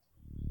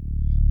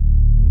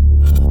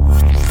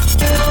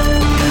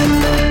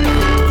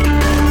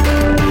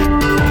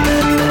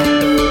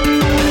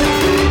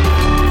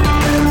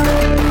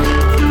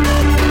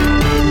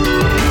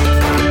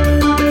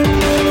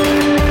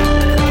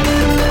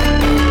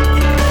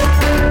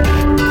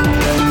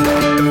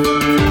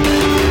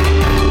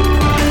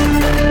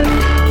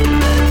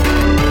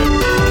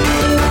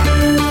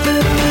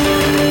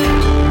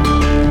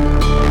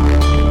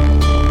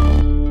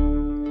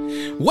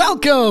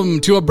Welcome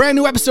to a brand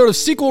new episode of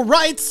Sequel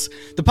Rights,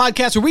 the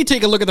podcast where we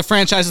take a look at the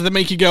franchises that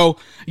make you go,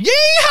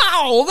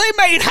 yeehaw, they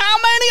made how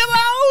many of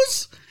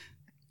those?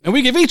 And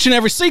we give each and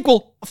every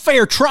sequel a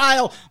fair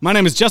trial. My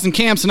name is Justin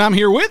Camps, and I'm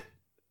here with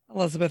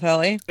Elizabeth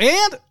Helly.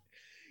 And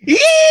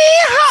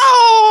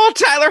yeehaw,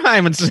 Tyler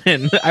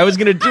Hymanson. I was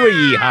going to do a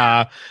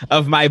yeehaw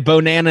of my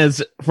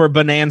Bonanas for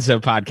Bonanza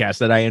podcast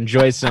that I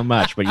enjoy so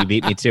much, but you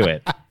beat me to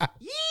it.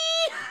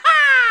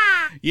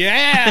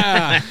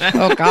 yeah.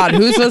 Oh, God.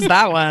 Whose was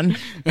that one?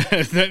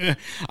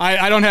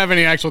 I don't have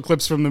any actual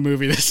clips from the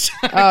movie this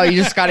time. Oh,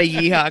 you just got a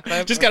yeehaw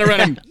clip? Just got to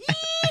random.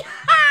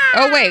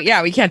 Oh, wait.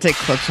 Yeah, we can't take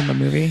clips from the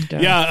movie. Duh.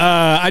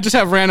 Yeah, I just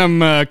have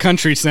random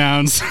country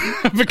sounds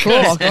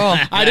because Cool.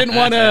 I didn't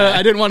want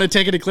to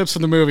take any clips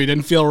from the movie.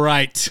 Didn't feel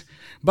right.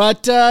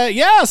 But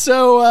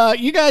so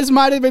you guys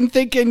might have been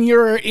thinking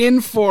you're in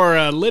for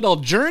a little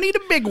journey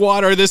to Big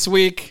Water this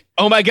week.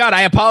 Oh my God,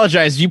 I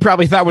apologize. You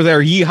probably thought with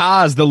our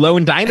yeehaws, the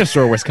lone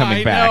dinosaur was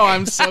coming back. I know,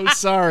 I'm so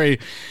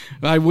sorry.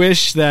 I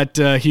wish that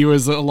he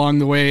was along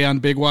the way on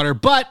Big Water,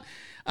 but...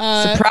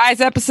 surprise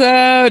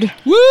episode.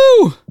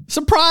 Woo!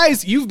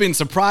 Surprise! You've been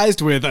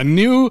surprised with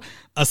a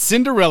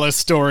Cinderella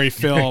story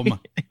film.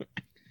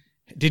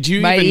 Did you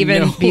might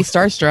even know? Be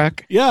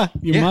starstruck? Yeah,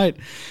 you might.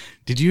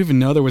 Did you even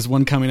know there was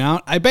one coming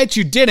out? I bet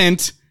you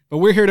didn't, but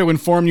we're here to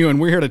inform you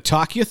and we're here to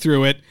talk you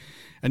through it.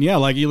 And yeah,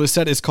 like Ela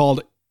said, it's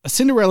called A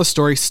Cinderella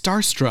Story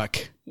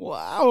Starstruck.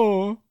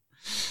 Wow.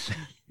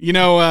 You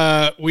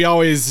know, we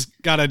always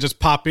got to just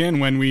pop in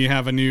when we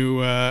have a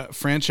new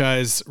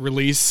franchise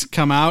release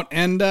come out.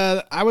 And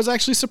I was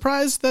actually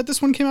surprised that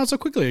this one came out so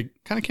quickly. It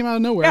kind of came out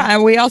of nowhere. Yeah,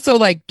 and we also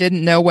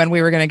didn't know when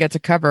we were going to get to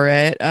cover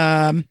it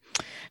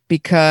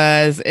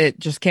because it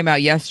just came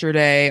out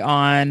yesterday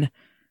on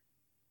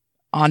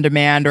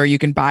demand, or you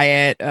can buy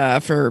it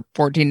for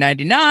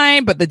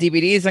 $14.99, but the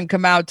DVD doesn't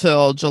come out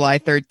till July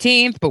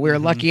 13th. But we were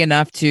lucky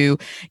enough to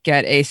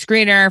get a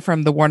screener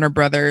from the Warner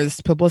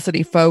Brothers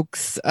publicity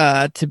folks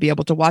to be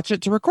able to watch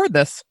it to record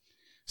this.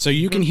 So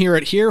you can hear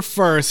it here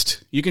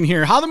first. You can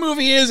hear how the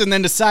movie is and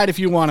then decide if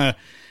you want to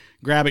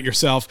grab it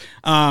yourself.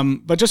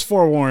 But just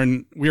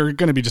forewarn, we're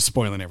going to be just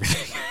spoiling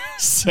everything.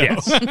 So.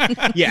 Yes.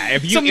 Yeah,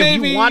 if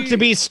you want to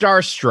be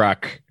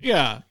starstruck.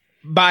 Yeah.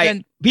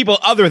 By people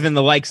other than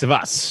the likes of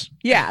us.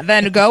 Yeah,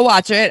 then go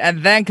watch it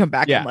and then come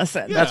back and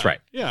listen. Yeah, that's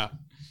right. Yeah.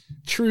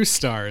 True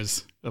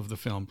stars of the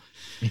film.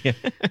 Yeah.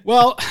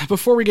 Well,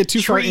 before we get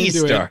too far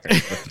into it.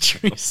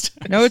 Tree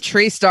stars. No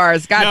tree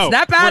stars. God,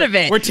 snap out of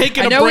it. We're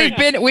taking a break.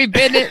 We've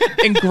been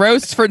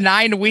engrossed for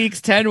 9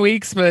 weeks, 10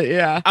 weeks, but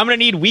yeah. I'm going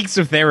to need weeks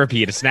of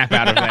therapy to snap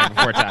out of that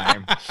before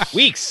time.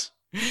 Weeks.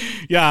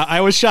 Yeah,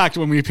 I was shocked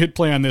when we hit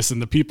play on this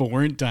and the people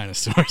weren't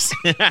dinosaurs.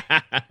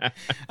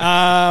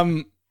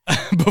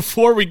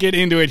 Before we get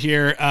into it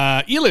here,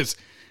 Eliz,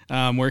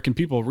 where can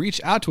people reach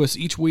out to us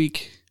each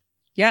week?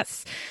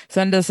 Yes.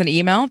 Send us an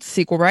email to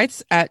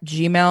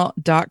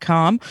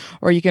sequelrights@gmail.com,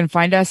 or you can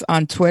find us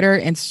on Twitter,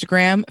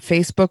 Instagram,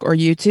 Facebook, or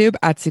YouTube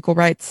at Sequel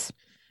Rights.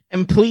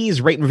 And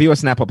please rate and review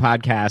us on Apple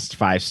Podcasts.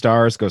 5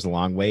 stars goes a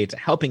long way to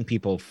helping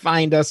people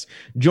find us,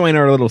 join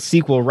our little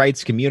Sequel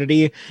Rights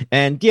community,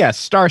 and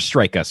star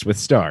strike us with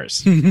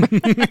stars.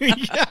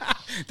 Yeah,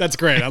 that's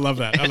great. I love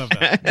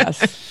that.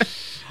 Yes.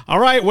 All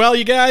right, well,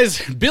 you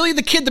guys, Billy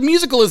the Kid the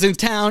Musical is in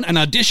town, and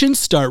auditions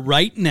start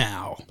right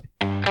now.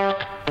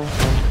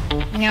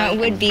 You know, it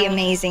would be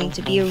amazing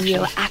to be a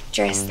real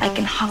actress like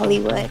in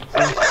Hollywood.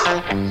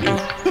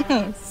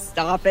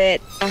 Stop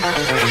it.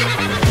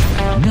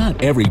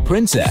 Not every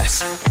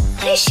princess.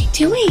 What is she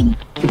doing?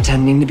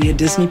 Pretending to be a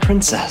Disney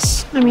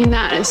princess. I mean,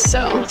 that is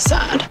so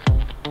sad.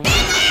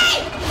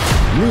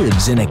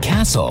 Lives in a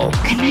castle.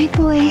 Good night,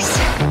 boys.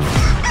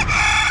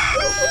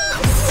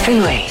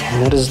 Finley,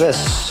 what is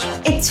this?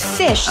 It's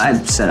fish. I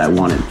said I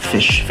wanted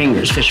fish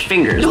fingers. Fish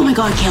fingers. Oh my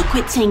God, Kale,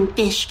 quit saying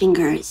fish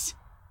fingers.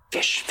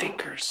 Fish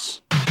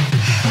fingers.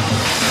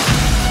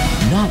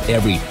 Not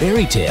every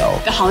fairy tale.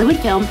 The Hollywood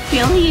film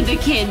Billy the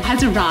Kid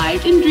has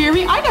arrived in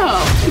Dreary, Idaho.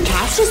 The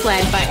cast is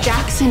led by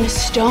Jackson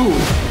Stone.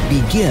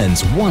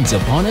 Begins once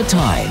upon a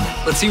time.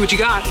 Let's see what you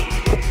got.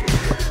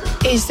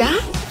 Is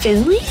that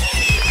Finley?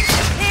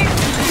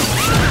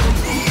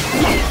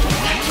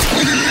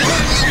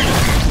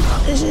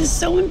 This is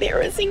so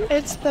embarrassing.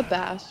 It's the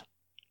best.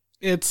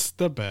 It's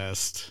the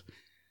best.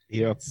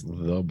 It's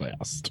the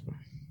best.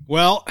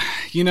 Well,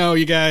 you know,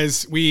 you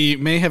guys, we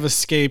may have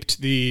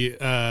escaped the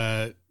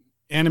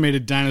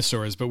animated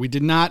dinosaurs, but we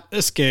did not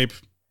escape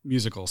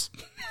musicals.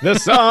 The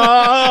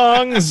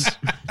songs!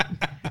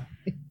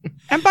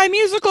 And by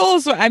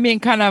musicals, I mean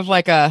kind of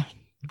like a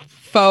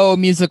faux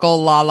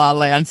musical La La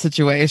Land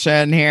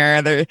situation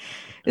here. There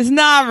is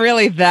not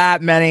really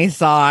that many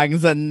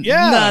songs and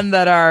none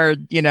that are,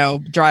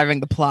 driving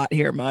the plot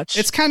here much.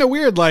 It's kind of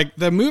weird. Like,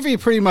 the movie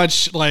pretty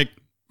much, like,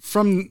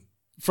 from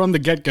the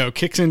get-go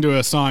kicks into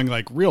a song,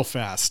 like, real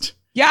fast.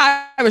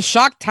 Yeah, I was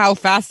shocked how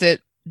fast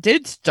it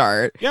did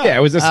start. Yeah,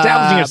 it was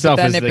establishing itself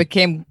then as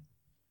became...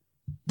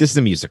 This is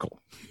a musical.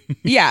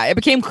 Yeah, it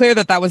became clear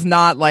that was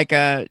not like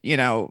a,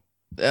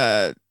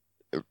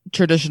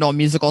 traditional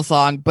musical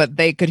song, but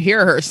they could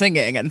hear her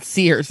singing and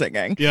see her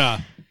singing.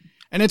 Yeah.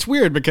 And it's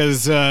weird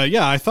because,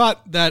 I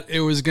thought that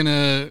it was going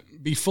to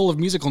be full of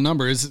musical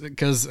numbers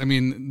because, I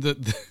mean,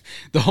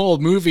 the whole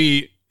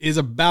movie is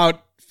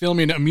about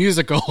filming a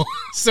musical.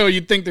 So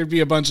you'd think there'd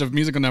be a bunch of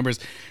musical numbers,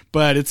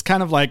 but it's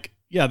kind of like,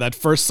 that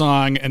first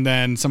song and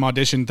then some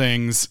audition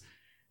things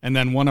and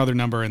then one other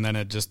number. And then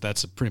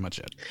that's pretty much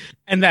it.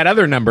 And that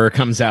other number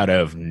comes out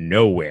of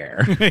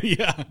nowhere.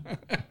 Yeah.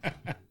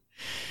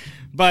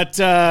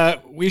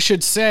 But we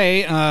should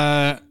say,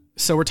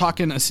 so we're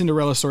talking A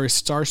Cinderella Story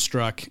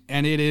Starstruck,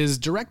 and it is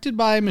directed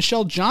by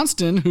Michelle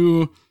Johnston,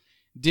 who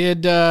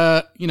did,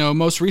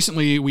 most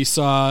recently we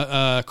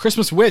saw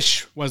Christmas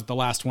Wish was the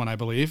last one, I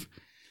believe.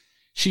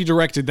 She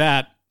directed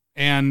that,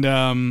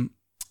 and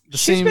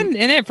She's been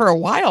in it for a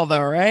while,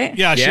 though, right?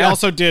 Yeah, she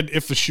also did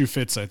If the Shoe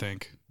Fits, I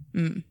think,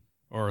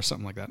 or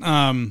something like that.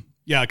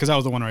 Because that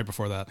was the one right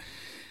before that.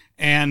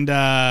 And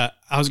I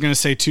was going to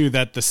say, too,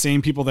 that the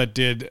same people that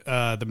did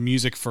the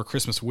music for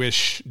Christmas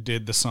Wish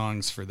did the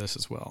songs for this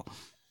as well.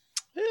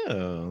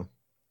 Oh.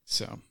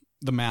 So,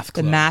 The Math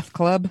Club. The Math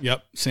Club?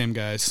 Yep, same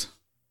guys.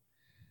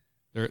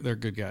 They're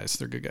good guys.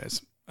 They're good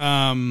guys.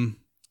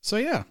 So,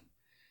 yeah.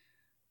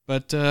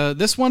 But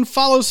this one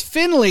follows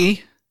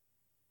Finley,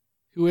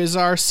 who is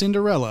our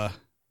Cinderella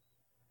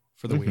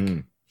for the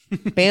week.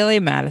 Bailey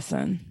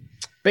Madison.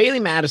 Bailey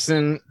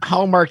Madison,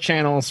 Hallmark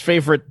Channel's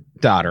favorite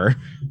daughter.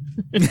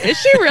 Is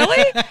she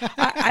really?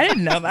 I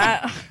didn't know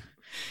that.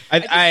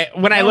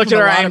 When I looked at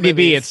her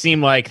IMDb, it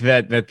seemed like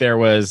that there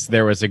was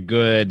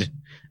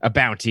a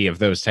bounty of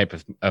those type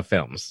of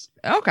films.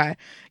 Okay.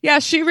 Yeah,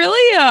 she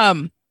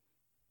really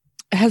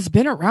has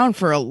been around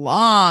for a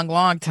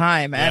long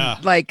time.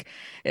 And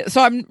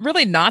so I'm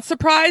really not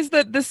surprised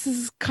that this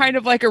is kind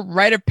of like a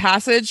rite of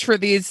passage for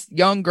these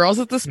young girls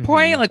at this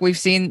point. Like we've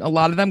seen a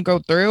lot of them go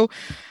through.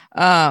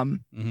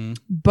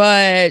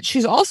 But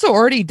she's also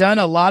already done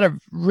a lot of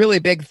really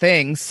big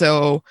things.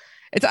 So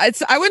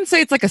it's I wouldn't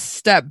say it's like a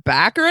step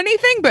back or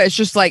anything, but it's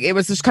just like, it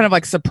was just kind of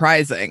like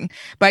surprising.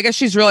 But I guess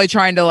she's really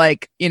trying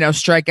to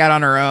strike out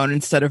on her own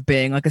instead of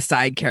being like a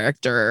side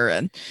character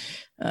and,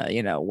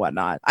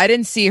 whatnot. I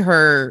didn't see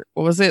her,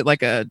 what was it?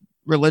 Like a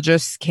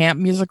religious camp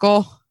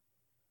musical?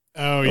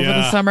 Oh, over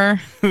the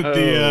summer.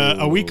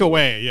 A Week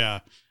Away. Yeah.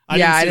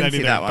 I didn't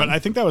see that one. But I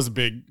think that was a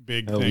big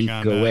thing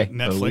on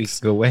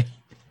Netflix. A week away.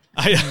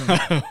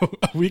 A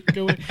week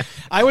away.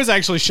 I was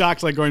actually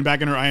shocked, going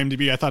back in her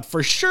IMDb. I thought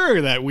for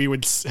sure that we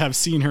would have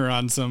seen her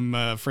on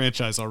some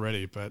franchise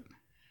already, but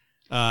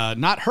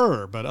not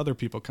her, but other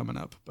people coming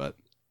up. But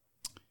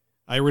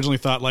I originally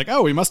thought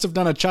we must have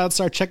done a Child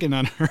Star check-in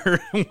on her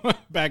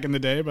back in the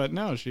day, but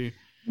no, she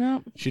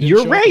didn't.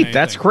 You're right.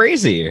 That's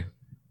crazy.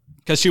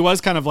 Because she was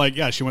kind of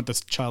she went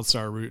this Child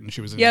Star route, and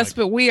she was in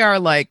but we are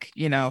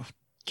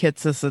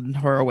Kitsis and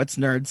Horowitz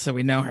nerds, so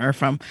we know her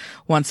from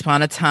Once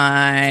Upon a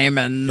Time,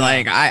 and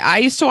I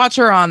used to watch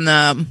her on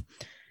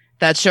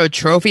that show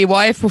Trophy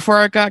Wife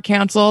before it got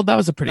canceled. That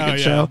was a pretty good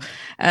show.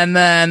 And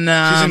then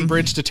she's in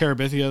Bridge to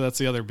Terabithia. That's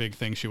the other big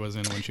thing she was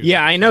in when she was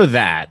I know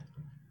that.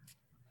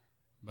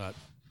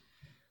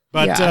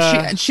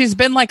 But she's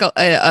been like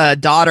a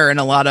daughter in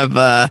a lot of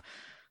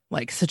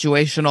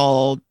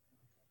situational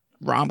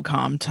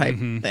rom-com type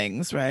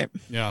things, right?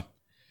 Yeah.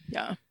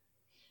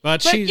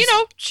 But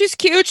she's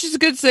cute. She's a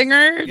good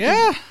singer.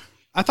 Yeah.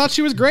 I thought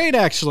she was great,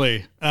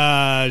 actually.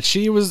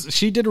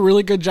 She did a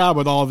really good job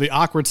with all of the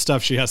awkward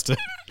stuff she has to.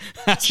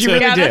 She really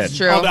did. That's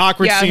true. All the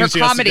awkward scenes. Her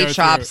comedy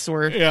chops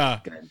were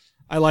good.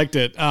 I liked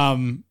it.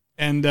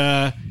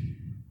 And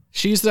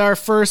she's our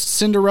first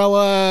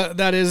Cinderella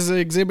that is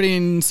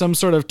exhibiting some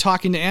sort of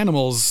talking to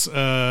animals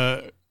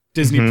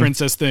Disney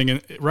princess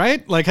thing,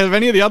 right? Have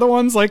any of the other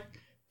ones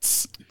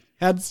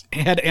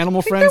had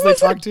animal friends they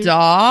talked to?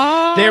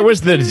 Dog. There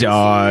was the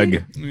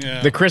dog.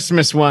 Yeah. The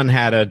Christmas one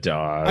had a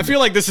dog. I feel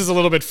like this is a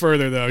little bit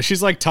further though.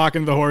 She's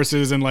talking to the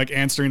horses and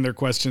answering their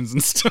questions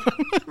and stuff.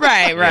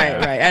 Right.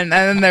 And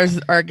then there's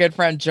our good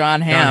friend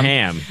John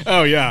Hamm.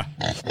 Oh yeah.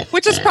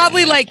 Which is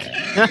probably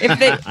if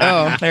they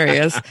there he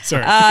is.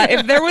 Sorry.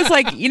 If there was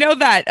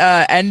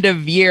that end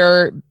of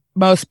year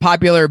most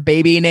popular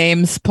baby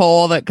names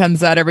poll that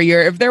comes out every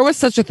year, if there was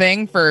such a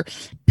thing for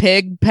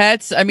pig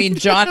pets, I mean,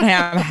 John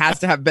Hamm has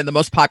to have been the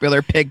most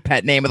popular pig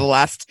pet name of the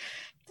last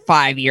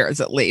 5 years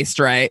at least,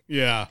 right?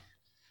 Yeah.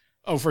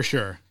 Oh, for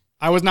sure.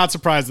 I was not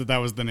surprised that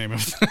was the name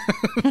of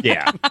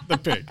the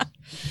pig.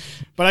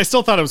 But I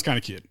still thought it was kind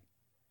of cute.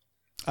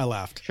 I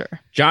laughed.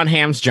 Sure. John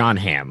Hamm's John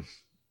Hamm.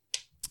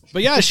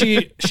 But yeah,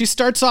 she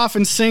starts off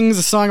and sings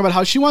a song about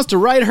how she wants to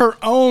write her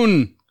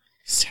own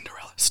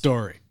Cinderella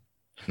story.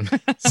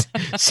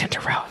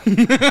 Cinderella.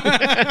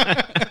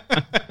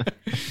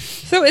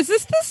 So is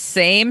this the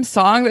same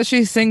song that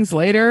she sings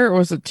later, or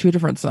was it two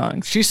different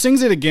songs? She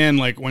sings it again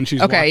when she's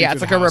okay. Yeah,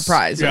 it's a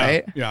reprise,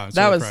 right? Yeah,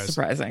 that was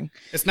surprising.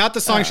 It's not the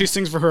song she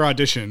sings for her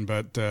audition,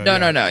 but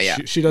no. Yeah,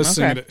 she does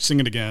sing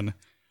it again.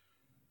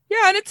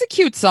 Yeah, and it's a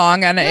cute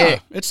song, and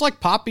it's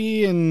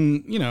poppy,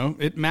 and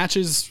it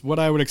matches what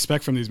I would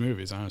expect from these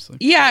movies, honestly.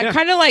 Yeah.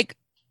 Kind of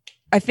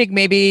I think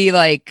maybe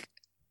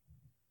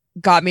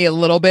got me a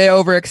little bit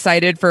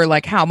overexcited for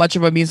like how much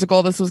of a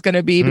musical this was going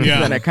to be, because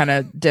then it kind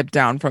of dipped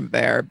down from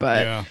there.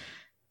 But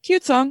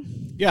cute song.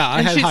 Yeah,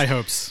 I had high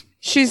hopes.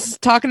 She's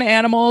talking to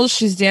animals.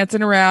 She's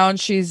dancing around.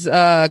 She's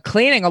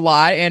cleaning a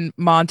lot in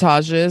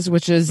montages,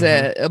 which is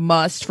a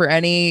must for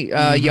any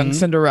young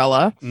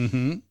Cinderella.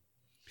 Mm-hmm.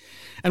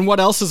 And what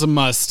else is a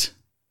must?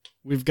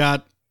 We've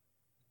got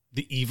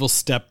the evil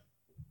step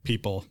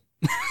people.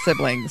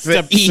 Siblings.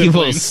 The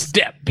evil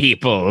step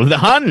people. The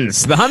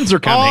Huns. The Huns are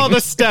coming. All the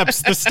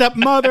steps. The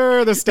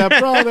stepmother, the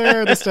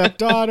stepbrother, the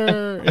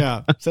stepdaughter.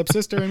 Yeah.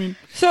 Stepsister, I mean.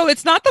 So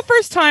it's not the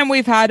first time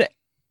we've had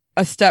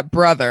a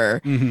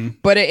stepbrother,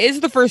 but it is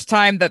the first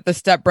time that the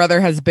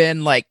stepbrother has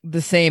been like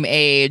the same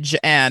age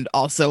and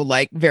also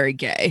like very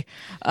gay.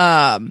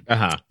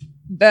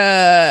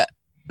 The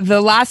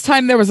last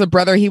time there was a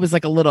brother, he was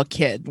like a little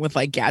kid with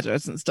like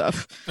gadgets and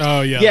stuff.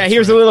 Oh yeah. Yeah, he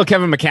was a little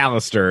Kevin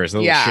McAllister, is a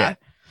little shit.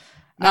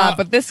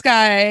 But this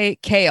guy,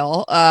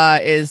 Kale,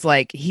 is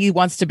like, he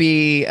wants to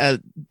be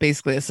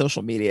basically a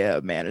social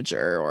media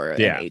manager or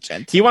an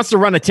agent. He wants to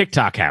run a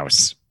TikTok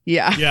house.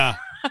 Yeah. Yeah.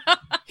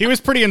 He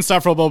was pretty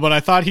insufferable, but I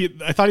thought he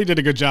did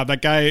a good job.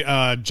 That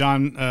guy,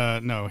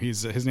 John,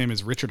 his name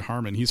is Richard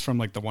Harmon. He's from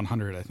like the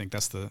 100. I think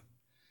that's the.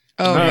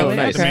 Oh, really?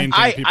 Nice. Okay.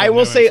 I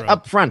will say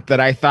up front that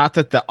I thought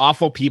that the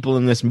awful people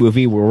in this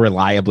movie were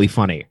reliably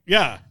funny.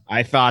 Yeah.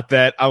 I thought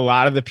that a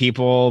lot of the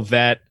people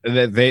that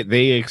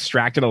they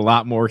extracted a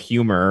lot more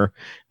humor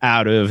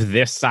out of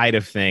this side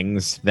of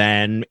things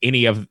than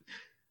any of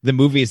the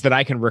movies that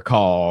I can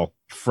recall,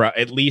 from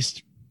at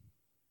least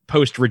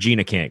post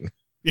Regina King.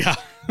 Yeah.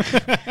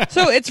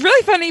 So it's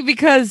really funny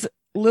because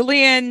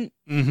Lillian,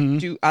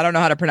 I don't know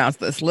how to pronounce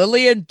this,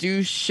 Lillian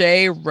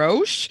Duché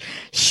Roche,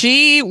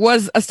 she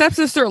was a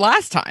stepsister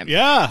last time.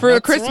 Yeah. For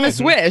A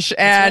Christmas Wish.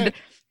 And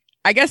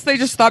I guess they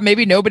just thought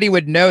maybe nobody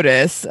would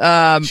notice.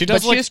 She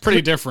does look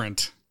pretty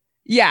different.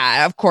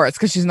 Yeah, of course,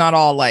 because she's not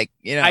all like,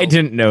 I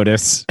didn't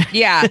notice.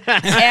 Yeah.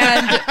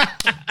 And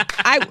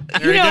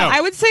I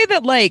would say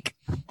that like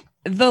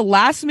the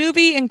last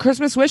movie in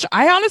Christmas Wish,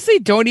 I honestly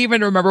don't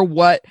even remember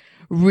what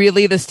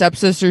really the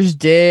stepsisters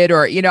did,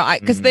 or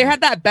because they had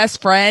that best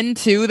friend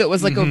too that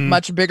was like a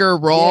much bigger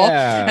role,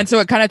 and so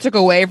it kind of took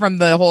away from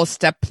the whole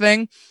step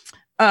thing.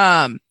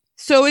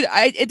 So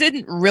it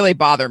didn't really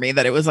bother me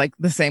that it was like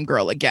the same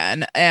girl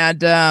again,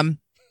 and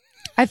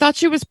I thought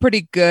she was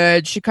pretty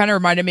good. She kind of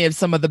reminded me of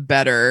some of the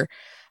better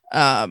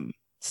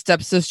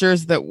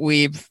stepsisters that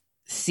we've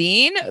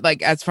seen,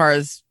 like as far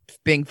as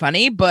being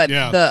funny. But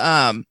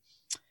the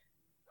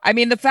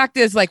fact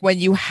is, like, when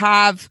you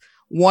have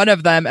one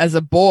of them as a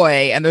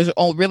boy and there's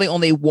really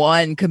only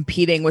one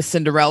competing with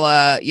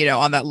Cinderella,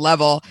 on that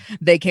level,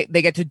 they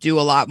get to do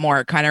a lot more.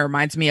 It kind of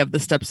reminds me of the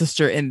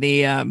stepsister in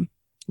the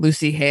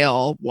Lucy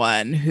Hale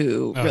one,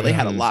 who really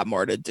had a lot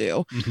more to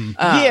do.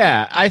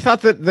 I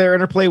thought that their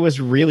interplay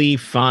was really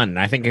fun.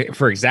 I think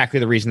for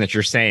exactly the reason that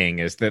you're saying,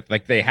 is that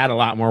like they had a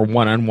lot more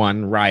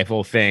one-on-one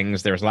rival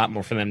things. There was a lot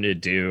more for them to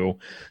do.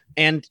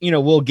 And,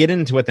 we'll get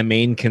into what the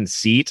main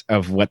conceit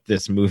of what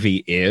this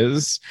movie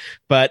is,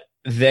 but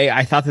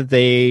I thought that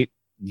they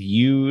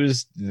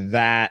used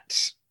that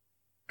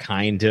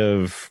kind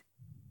of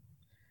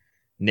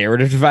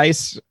narrative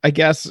device, I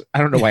guess. I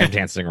don't know why I'm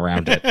dancing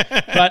around it,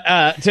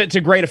 but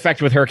to great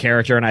effect with her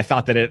character. And I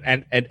thought that it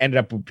ended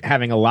up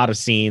having a lot of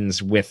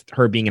scenes with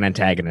her being an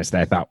antagonist that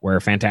I thought were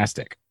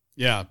fantastic.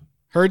 Yeah.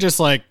 Her just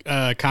like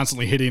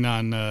constantly hitting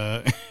on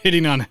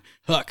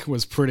Huck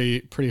was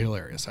pretty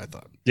hilarious, I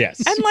thought.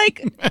 Yes. And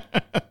like,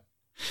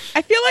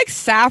 I feel like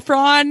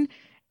Saffron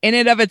in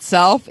and of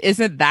itself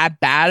isn't that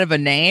bad of a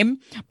name,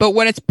 but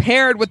when it's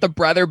paired with the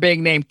brother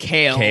being named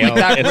Kale, like,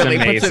 that really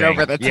puts it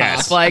over the top.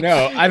 Yes. Like,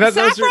 no, I thought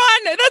Saffron,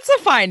 that's a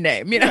fine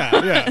name.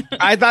 Yeah.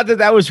 I thought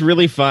that was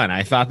really fun.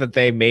 I thought that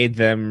they made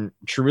them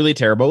truly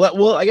terrible.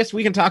 Well, I guess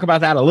we can talk about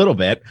that a little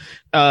bit.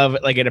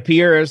 Like, it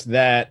appears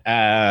that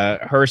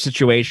her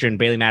situation,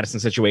 Bailey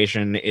Madison's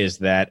situation, is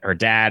that her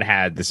dad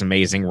had this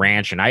amazing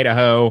ranch in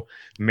Idaho,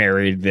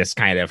 married this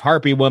kind of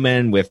harpy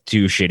woman with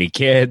 2 shitty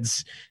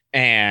kids,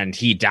 and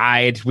he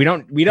died. We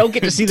don't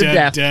get to see the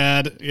death.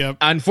 Dad. Yep.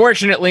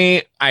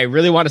 Unfortunately, I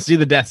really want to see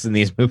the deaths in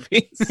these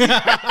movies.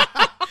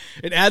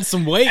 It adds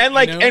some weight. And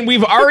and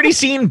we've already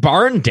seen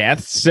barn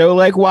deaths, so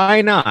like,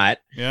 why not?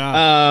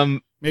 Yeah.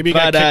 Maybe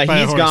but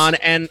he's gone,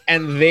 and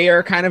they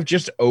are kind of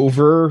just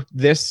over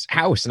this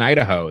house in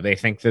Idaho. They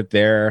think that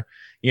they're,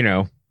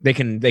 they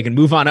can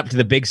move on up to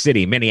the big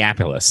city,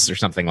 Minneapolis or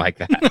something like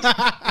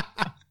that.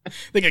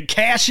 They can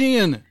cash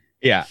in.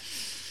 Yeah.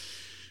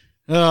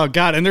 Oh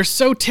God, and they're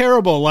so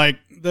terrible. Like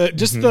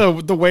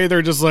the way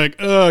they're just like,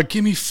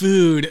 give me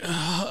food.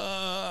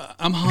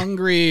 I'm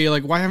hungry.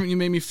 Like, why haven't you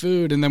made me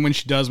food? And then when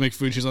she does make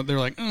food, they're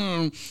like,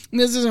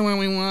 this isn't what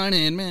we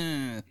wanted,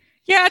 man.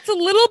 Yeah, it's a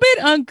little bit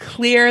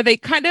unclear. They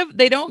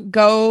don't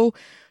go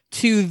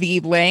to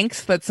the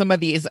lengths that some of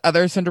these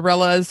other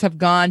Cinderellas have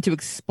gone to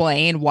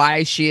explain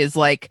why she is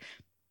like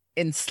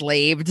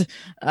enslaved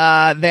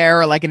there,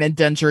 or like an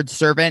indentured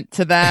servant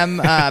to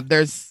them.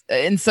 There's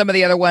in some of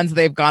the other ones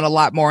they've gone a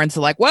lot more into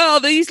like, well,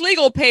 these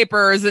legal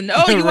papers and you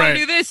want Right. to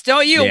do this,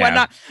 don't you? Yeah.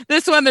 Whatnot.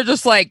 This one they're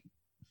just like,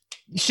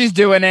 she's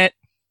doing it,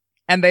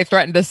 and they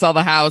threaten to sell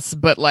the house,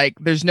 but like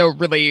there's no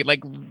really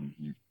like,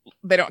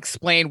 they don't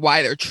explain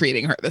why they're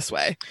treating her this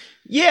way.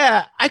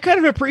 Yeah, I kind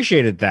of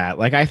appreciated that.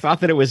 Like, I thought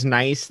that it was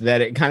nice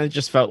that it kind of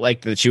just felt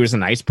like that she was a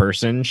nice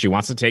person. She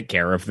wants to take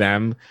care of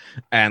them.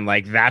 And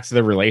like, that's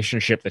the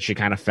relationship that she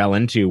kind of fell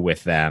into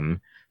with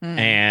them.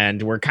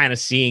 And we're kind of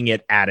seeing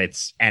it at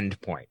its end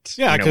point.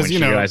 Yeah, 'cause, when she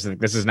realized that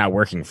this is not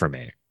working for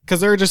me. Because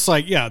they're just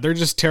like, they're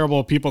just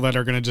terrible people that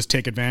are going to just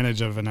take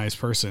advantage of a nice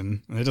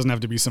person. And it doesn't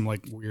have to be some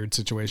like weird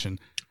situation.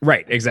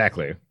 Right,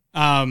 exactly.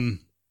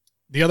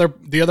 The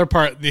other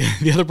part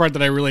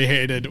that I really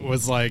hated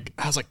was like,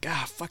 I was like,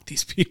 fuck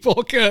these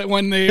people.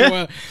 When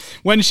they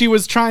when she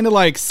was trying to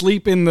like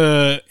sleep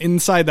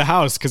inside the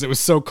house because it was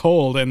so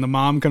cold, and the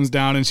mom comes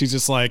down and she's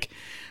just like,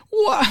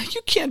 what?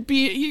 You can't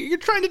be, you're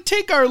trying to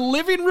take our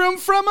living room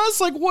from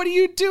us? Like, what are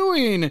you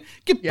doing?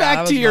 Get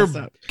back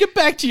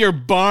to your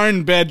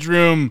barn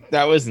bedroom,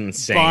 That was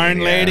insane. barn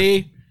yeah.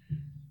 lady.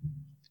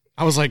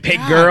 I was like, Pig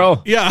God.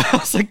 girl. Yeah, I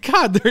was like,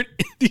 God,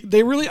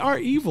 they really are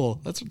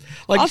evil. That's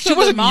like, Also, she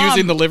wasn't the mom-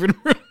 using the living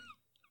room.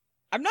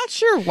 I'm not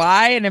sure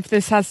why, and if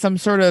this has some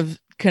sort of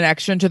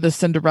connection to the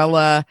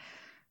Cinderella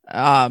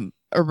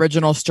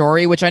original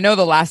story, which I know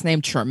the last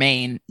name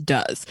Tremaine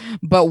does,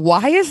 but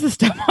why is the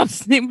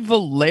stepmom's name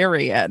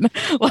Valerian?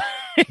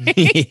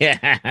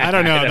 Yeah. I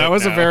don't know. That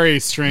was a very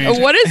strange.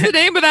 What is the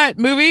name of that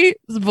movie?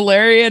 It's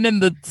Valerian in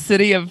the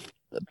City of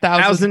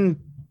Thousand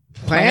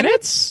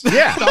Planets?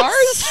 Yeah.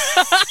 Stars?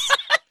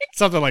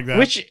 Something like that.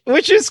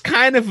 Which is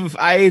kind of,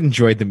 I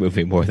enjoyed the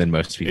movie more than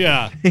most people.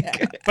 Yeah.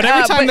 But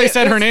every time but they it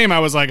said her was- name, I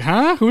was like,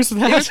 huh? Who's It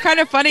was that? kind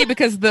of funny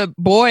because the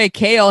boy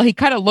Kale, he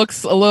kind of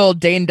looks a little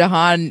Dane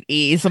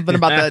DeHaan-y, something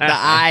about the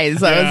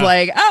eyes. I was Yeah.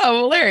 like,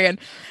 oh, Valerian,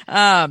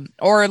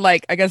 or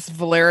like I guess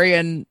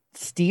Valerian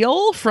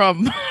Steele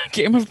from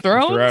Game of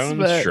Thrones.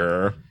 But,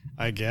 Sure.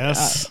 I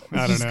guess. It's I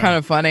don't just know. kind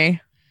of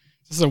funny.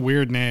 This is a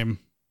weird name.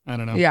 I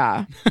don't know.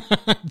 Yeah,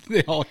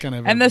 They all kind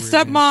of. and the have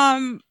weird names.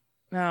 stepmom.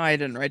 No, I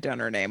didn't write down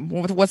her name.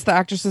 What's the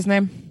actress's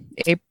name?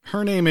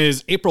 Her name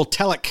is April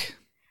Telek.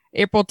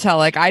 April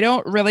Telek. I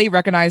don't really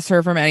recognize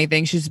her from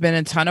anything. She's been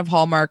in a ton of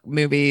Hallmark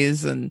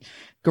movies and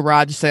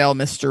garage sale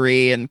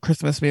mystery and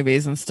Christmas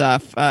movies and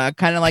stuff.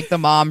 Kind of like the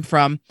mom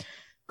from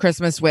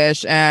Christmas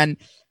Wish. And,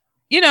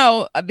 you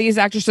know, these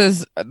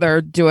actresses,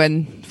 they're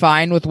doing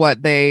fine with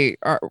what they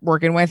are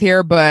working with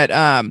here. But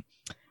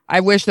I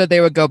wish that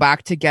they would go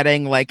back to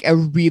getting like a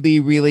really,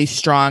 really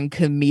strong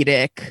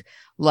comedic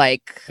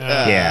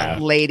Yeah.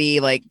 lady,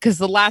 like, because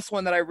the last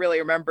one that I really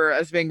remember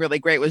as being really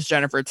great was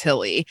Jennifer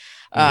Tilly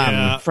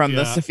from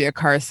the Sophia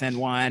Carson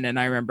one, and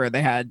I remember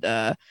they had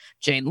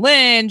Jane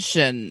Lynch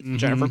and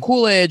Jennifer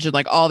Coolidge and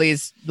like all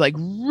these like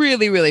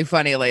really, really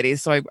funny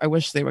ladies. So I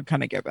wish they would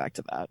kind of get back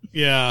to that.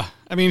 Yeah.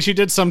 I mean, she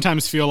did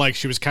sometimes feel like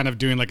she was kind of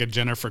doing like a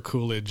Jennifer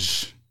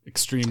Coolidge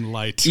extreme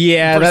light.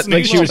 Yeah, that,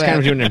 like she impersonation. was kind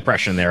of doing an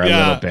impression there a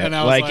little bit. And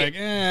I was like,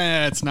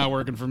 it's not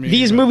working for me.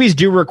 These but- movies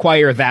do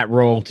require that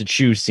role to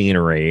choose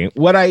scenery.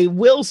 What I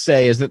will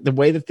say is that the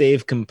way that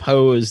they've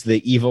composed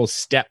the evil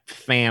step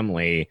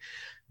family,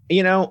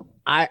 you know,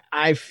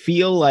 I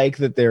feel like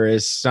that there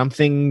is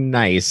something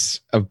nice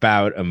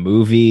about a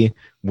movie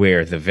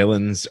where the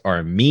villains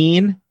are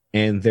mean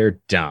and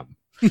they're dumb.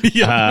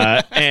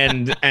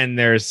 And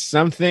there's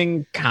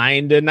something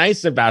kind of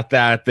nice about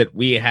that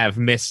we have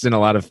missed in a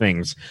lot of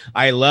things.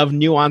 I love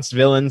nuanced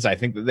villains. I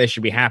think that they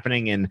should be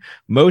happening in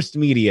most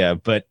media,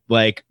 but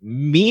like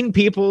mean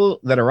people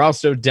that are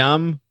also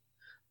dumb,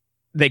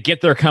 they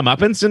get their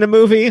comeuppance in a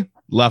movie.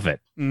 Love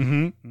it.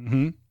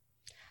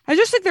 I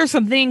just think there's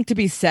something to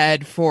be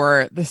said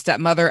for the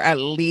stepmother at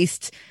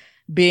least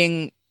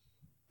being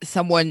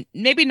someone,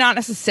 maybe not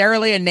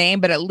necessarily a name,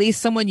 but at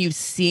least someone you've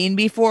seen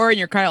before, and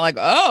you're kind of like,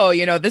 oh,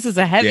 you know, this is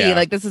a heavy,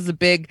 like this is a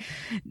big,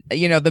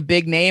 you know, the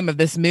big name of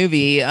this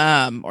movie,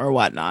 or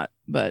whatnot.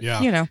 But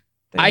you know,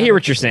 I hear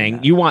what you're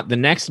saying. You want the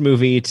next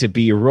movie to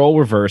be role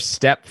reverse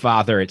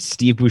stepfather. It's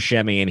Steve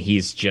Buscemi, and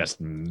he's just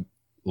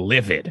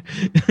livid.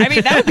 I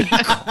mean, that would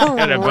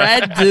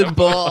be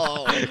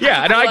incredible.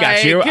 Yeah, no, I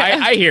got you.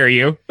 I hear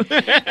you.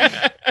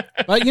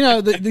 But you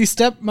know, these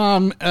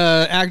stepmom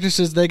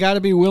actresses, they got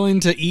to be willing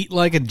to eat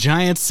like a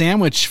giant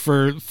sandwich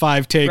for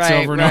 5 takes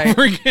over and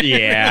over again.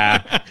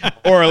 Yeah,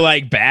 or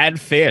like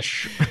bad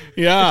fish.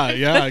 Yeah,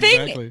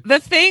 exactly. The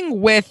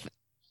thing with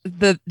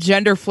the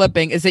gender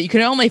flipping is that you can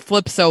only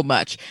flip so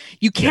much.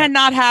 You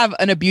cannot have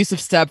an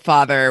abusive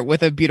stepfather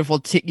with a beautiful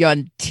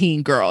young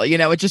teen girl. You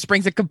know, it just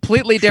brings a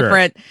completely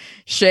different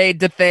shade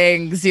to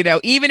things. You know,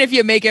 even if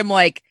you make him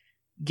like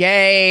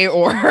gay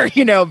or,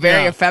 you know,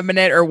 very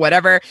effeminate or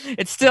whatever,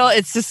 it's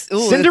just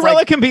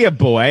Cinderella can be a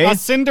boy. A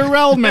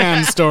Cinderella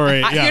man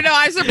story. Yeah. You know,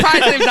 I'm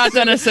surprised they've not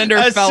done a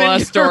Cinderella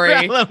story.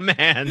 Cinderella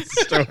man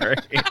story.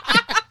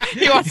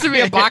 He wants to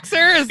be a boxer?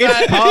 Is it's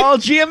that Paul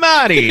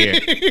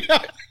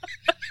Giamatti?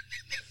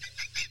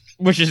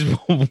 which is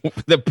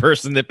the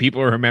person that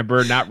people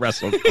remember, not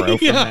Russell Crowe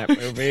from Yeah. that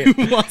movie.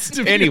 Who wants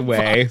to be a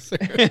Anyway.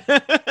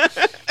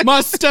 boxer?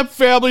 My step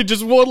family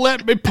just won't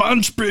let me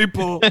punch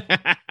people.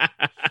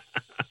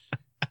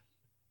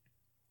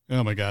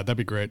 Oh my God, that'd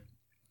be great.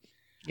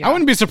 Yeah. I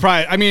wouldn't be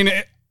surprised. I mean,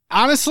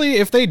 honestly,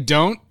 if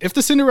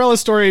the Cinderella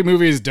story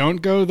movies don't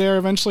go there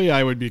eventually,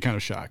 I would be kind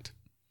of shocked.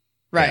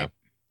 Right. Yeah.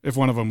 If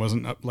one of them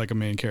wasn't like a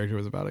main character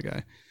was about a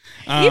guy.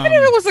 Even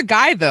if it was a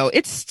guy, though,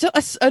 it's still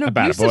an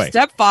About a abusive boy.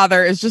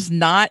 stepfather is just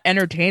not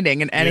entertaining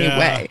in any Yeah.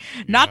 way.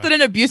 Not that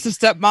an abusive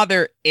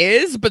stepmother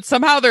is, but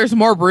somehow there's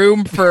more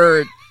room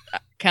for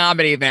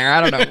comedy there.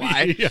 I don't know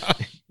why.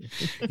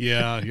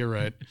 Yeah, you're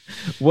right.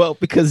 Well,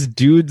 because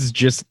dudes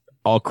just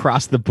all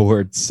across the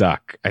board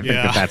suck. I think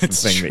Yeah, that's the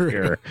it's thing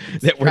true.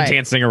 that we're Right.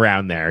 dancing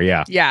around there.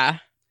 Yeah. Yeah.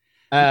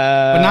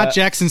 But not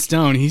Jackson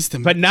Stone. He's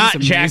But not he's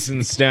amazing.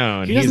 Jackson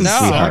Stone. He He's doesn't a suck.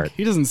 sweetheart.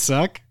 He doesn't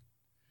suck.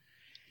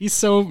 He's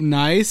so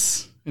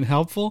nice and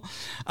helpful.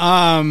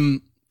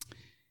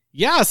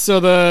 Yeah, so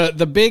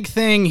the big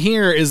thing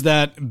here is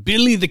that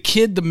Billy the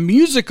Kid the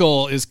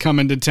musical is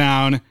coming to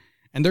town,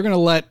 and they're gonna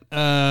let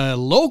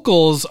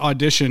locals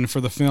audition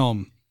for the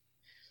film.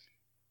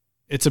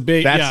 It's a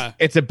big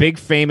It's a big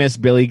famous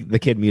Billy the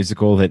Kid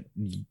musical that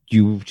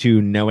you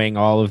two, knowing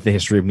all of the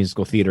history of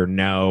musical theater,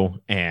 know,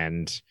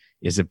 and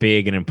is a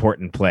big and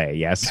important play.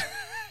 Yes.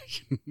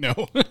 No.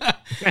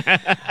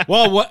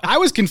 Well, what I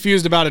was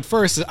confused about at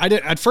first, I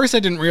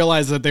didn't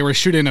realize that they were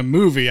shooting a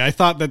movie. I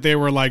thought that they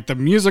were like the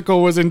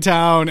musical was in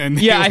town, and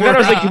Yeah, I thought it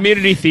was like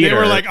community theater.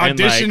 They were like and,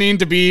 auditioning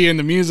to be in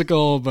the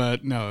musical,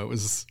 but no, it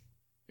was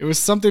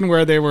something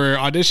where they were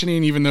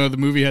auditioning even though the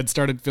movie had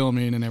started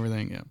filming and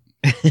everything. Yeah.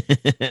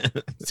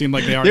 Seemed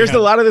like they already There's had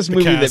a lot of this the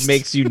movie cast. that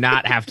makes you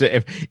not have to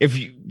if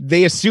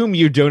they assume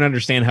you don't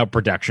understand how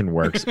production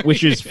works,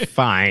 which is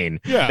fine.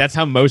 Yeah. That's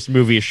how most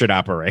movies should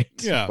operate.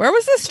 Yeah. Where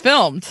was this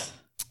filmed?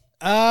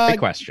 Big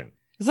question.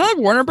 Is that like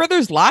Warner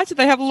Brothers lot? Did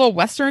they have a little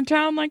Western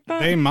town like that?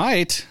 They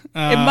might.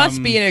 It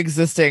must be an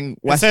existing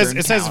Western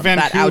It says town,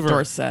 Vancouver. that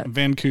outdoor set.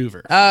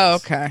 Vancouver. Oh,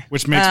 okay.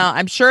 Which makes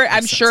I'm sure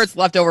sense. it's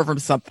left over from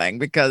something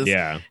because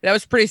Yeah. that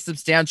was pretty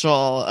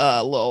substantial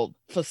little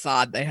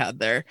facade they had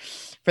there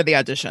for the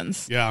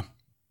auditions. Yeah.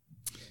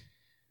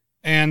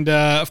 And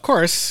of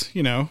course,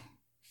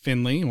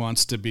 Finley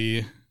wants to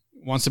be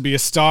a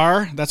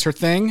star. That's her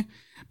thing.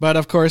 But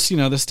of course,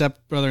 the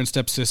stepbrother and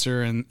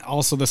stepsister and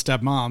also the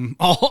stepmom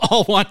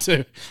all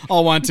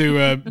want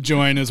to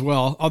join as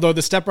well. Although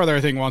the stepbrother, I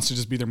think, wants to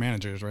just be their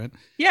managers, right?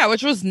 Yeah,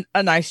 which was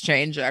a nice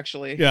change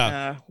actually.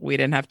 Yeah. We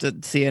didn't have to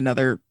see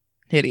another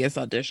hideous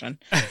audition.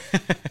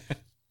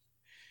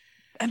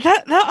 And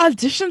that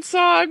audition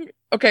song.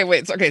 Okay,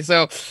 wait.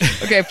 So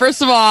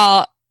first of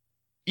all,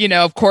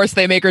 of course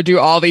they make her do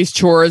all these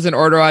chores in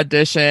order to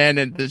audition,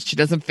 and she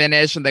doesn't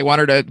finish, and they want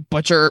her to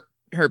butcher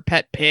her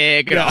pet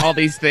pig and all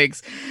these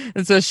things.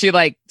 And so she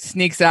like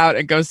sneaks out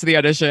and goes to the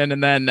audition,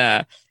 and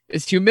then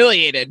is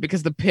humiliated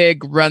because the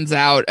pig runs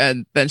out,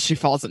 and then she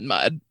falls in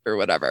mud or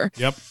whatever.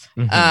 Yep.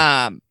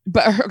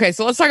 But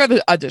so let's talk about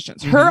the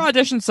auditions. Her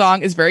audition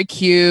song is very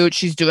cute.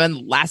 She's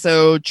doing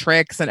lasso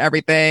tricks and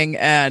everything,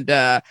 and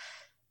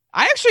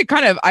I actually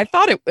I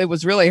thought it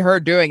was really her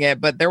doing it,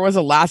 but there was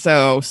a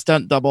lasso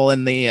stunt double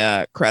in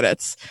the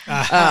credits.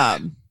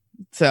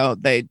 So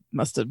they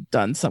must have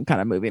done some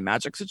kind of movie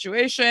magic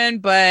situation.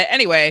 But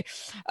anyway,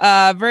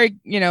 very,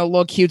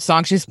 little cute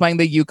song. She's playing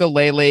the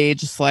ukulele,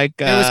 just like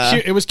It was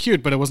cute. It was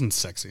cute, but it wasn't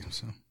sexy.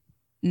 So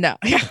no,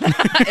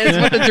 it's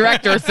what the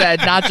director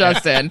said, not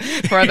Justin,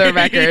 for the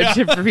record,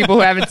 for people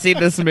who haven't seen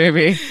this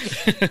movie.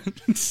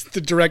 It's the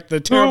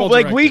terrible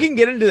Like we director. can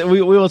get into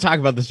we will talk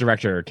about this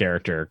director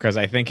character because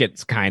I think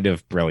it's kind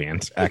of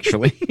brilliant,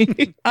 actually.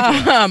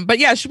 But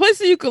yeah, she plays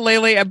the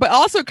ukulele, but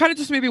also kind of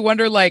just made me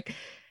wonder, like,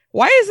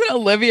 why isn't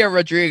Olivia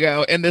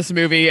Rodrigo in this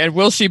movie, and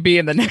will she be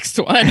in the next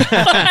one?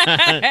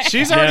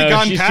 She's already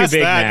gone she's too past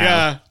big that. now.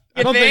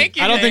 Yeah. You think?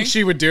 I don't think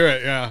she would do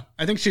it. Yeah.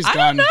 I think she's I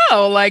gone. don't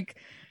know. Like,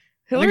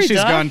 I Hillary think she's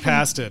Duff gone and-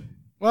 past it.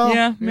 Well,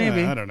 Yeah,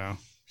 maybe. I don't know.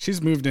 She's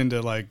moved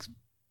into like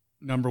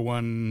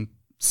 #1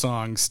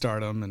 song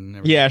stardom and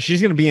everything. Yeah,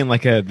 she's gonna be in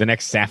like the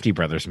next Safdie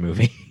Brothers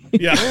movie.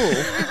 Yeah.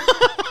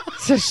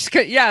 So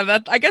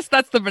I guess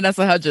that's the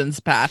Vanessa Hudgens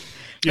path.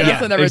 Yeah,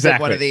 Vanessa never did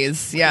exactly. one of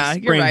these. Yeah,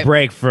 you're Spring right.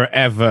 break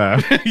forever.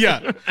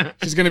 Yeah.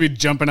 She's going to be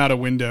jumping out a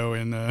window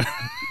in Yeah,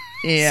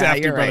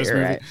 Safdie you're right. Brothers You're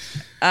movie.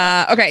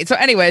 right. Okay, so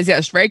anyways, yeah,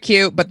 she's very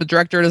cute, but the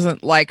director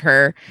doesn't like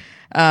her.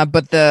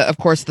 But of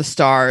course the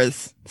star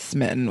is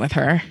smitten with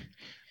her.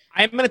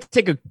 I'm going to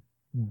take a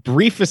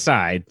brief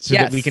aside so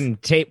Yes. that we can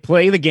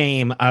play the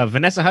game of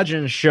Vanessa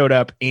Hudgens showed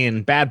up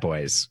in Bad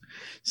Boys.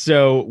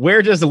 So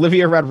where does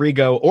Olivia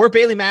Rodrigo or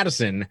Bailey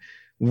Madison,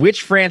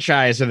 which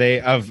franchise are they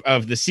of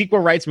the sequel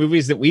rights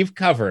movies that we've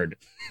covered,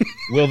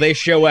 will they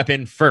show up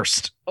in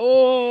first?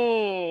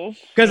 Oh,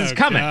 Because it's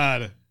coming.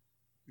 God.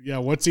 Yeah,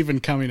 what's even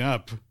coming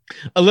up?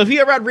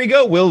 Olivia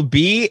Rodrigo will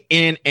be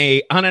in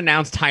a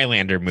unannounced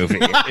Highlander movie.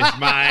 Is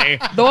my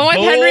the one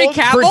with Henry bold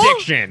Cavill.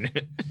 prediction.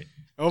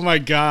 Oh my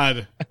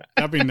God.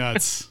 That'd be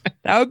nuts.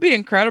 That would be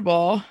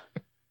incredible.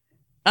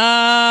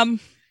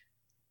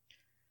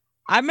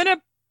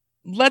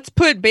 let's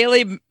put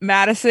Bailey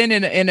Madison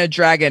in a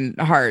dragon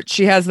heart.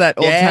 She has that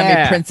old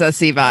timey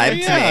princessy vibe to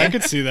me. I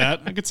could see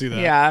that.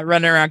 Yeah,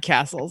 running around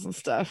castles and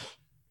stuff.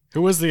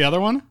 Who was the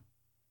other one?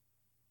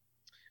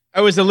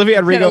 Oh, it was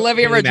Olivia Rodrigo.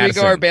 Olivia Rodrigo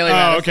Madison. or Bailey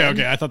Madison.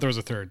 Okay. I thought there was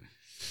a third.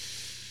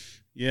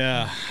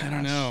 Yeah, I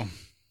don't know.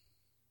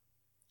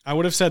 I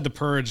would have said The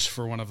Purge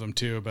for one of them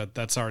too, but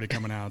that's already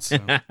coming out. So.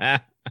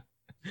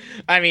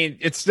 I mean,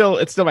 it still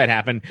might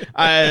happen.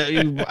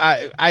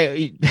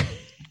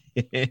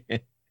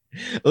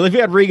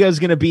 Olivia Rodrigo is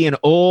going to be an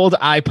old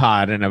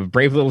iPod in a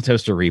Brave Little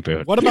Toaster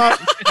reboot. What about?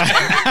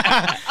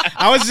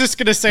 I was just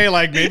going to say,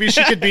 like, maybe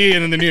she could be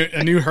in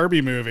a new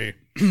Herbie movie.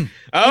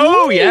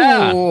 Oh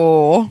yeah,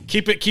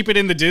 keep it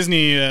in the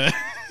Disney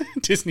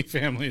Disney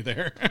family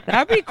there.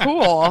 That'd be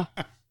cool.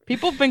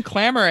 People have been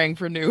clamoring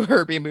for new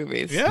Herbie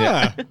movies.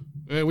 Yeah.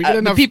 We get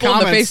enough people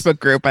comments, in the Facebook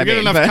group. We get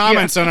enough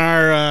comments on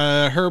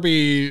our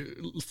Herbie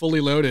fully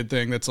loaded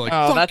thing. That's like,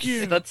 fuck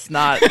you. Those are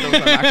not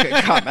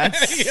good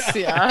comments.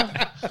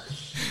 Yeah.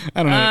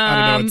 I don't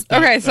know.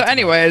 Okay, so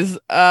anyways,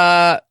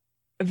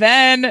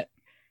 then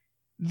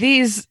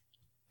these.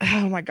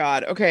 Oh my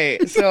god. Okay,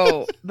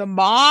 so the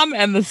mom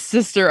and the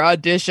sister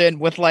audition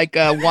with like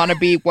a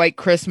wannabe White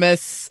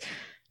Christmas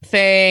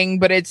thing,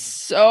 but it's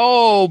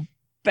so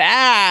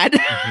bad.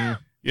 Mm-hmm.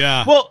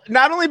 Yeah. Well,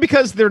 not only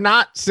because they're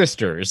not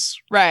sisters,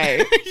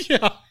 right?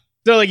 Yeah.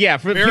 So like, yeah,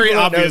 for very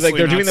people obviously, like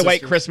they're doing the sisters.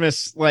 White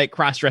Christmas like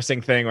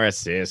cross-dressing thing where it's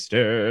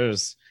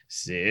sisters.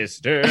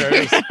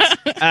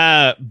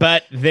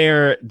 But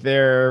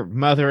they're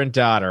mother and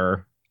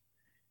daughter,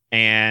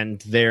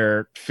 and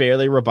they're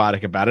fairly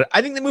robotic about it.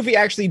 I think the movie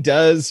actually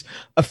does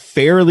a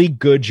fairly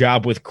good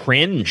job with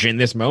cringe in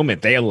this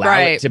moment. They allow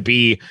it to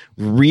be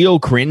real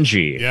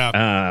cringy.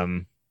 Yeah.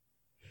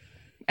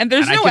 And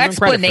there's no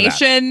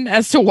explanation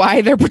as to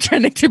why they're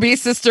pretending to be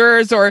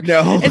sisters, or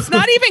it's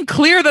not even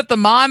clear that the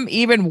mom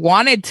even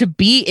wanted to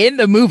be in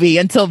the movie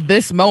until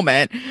this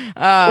moment.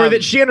 Or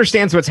that she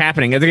understands what's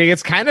happening.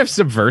 It's kind of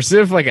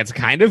subversive. Like, it's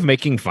kind of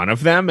making fun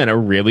of them in a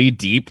really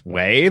deep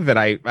way that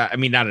I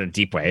mean, not in a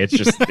deep way. It's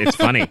just, it's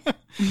funny.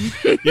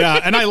 Yeah.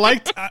 And I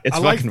liked,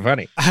 fucking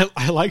funny.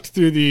 I liked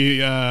through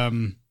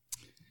the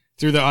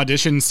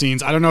audition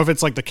scenes. I don't know if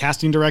it's like the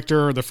casting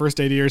director or the first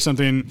AD or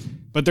something,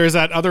 but there's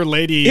that other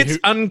lady. It's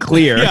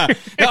unclear. Yeah,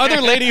 the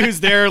other lady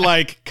who's there,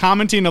 like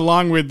commenting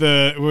along with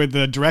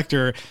the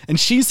director, and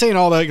she's saying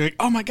all that, like,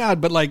 "Oh my god!"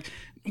 But like,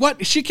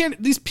 what? She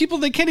can't. These people,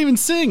 they can't even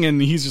sing,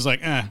 and he's just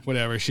like,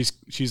 whatever.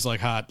 She's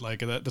like hot. Like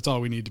that's all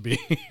we need to be.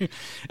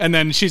 And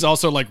then she's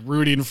also like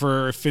rooting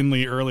for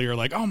Finley earlier,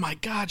 like, "Oh my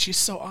god, she's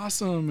so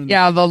awesome." And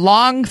yeah, the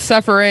long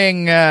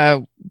suffering.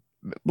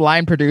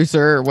 Line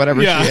producer or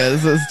whatever she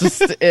is just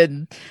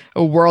in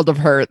a world of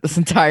hurt this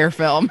entire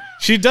film.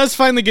 She does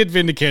finally get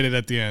vindicated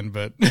at the end,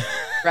 but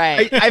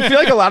right. I feel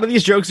like a lot of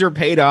these jokes are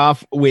paid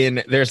off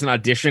when there's an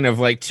audition of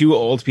like two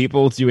old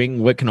people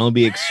doing what can only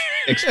be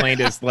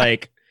explained as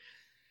like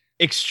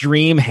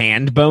extreme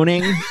hand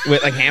boning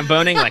with like hand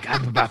boning, like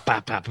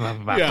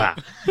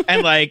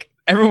and like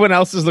everyone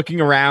else is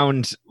looking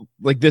around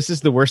like this is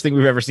the worst thing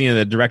we've ever seen, and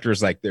the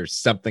director's like, there's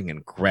something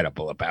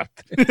incredible about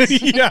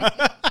this. Yeah.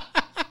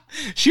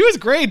 She was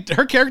great.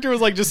 Her character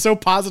was like just so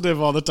positive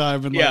all the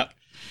time, and like,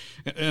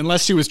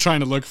 unless she was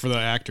trying to look for the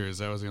actors,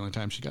 that was the only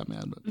time she got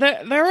mad.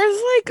 But there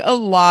was like a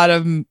lot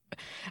of,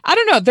 I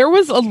don't know, there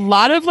was a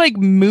lot of like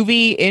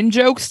movie in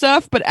joke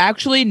stuff, but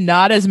actually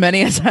not as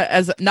many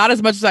as not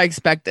as much as I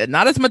expected.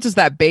 Not as much as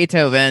that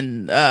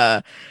Beethoven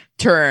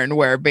turn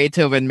where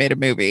Beethoven made a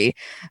movie.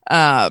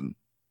 But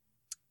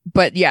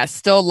yeah,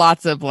 still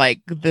lots of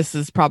like, this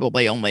is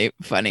probably only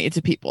funny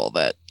to people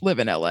that live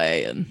in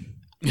LA and.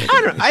 I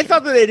don't know. I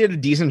thought that they did a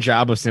decent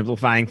job of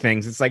simplifying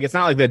things. It's like, it's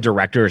not like the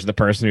director is the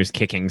person who's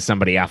kicking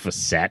somebody off a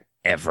set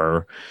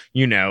ever,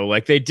 you know,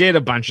 like they did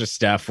a bunch of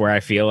stuff where I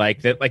feel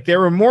like that, like they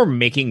were more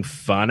making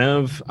fun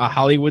of a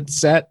Hollywood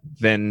set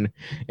than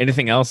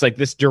anything else. Like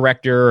this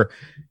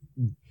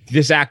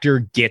actor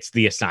gets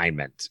the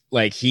assignment.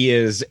 Like he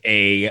is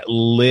a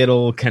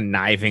little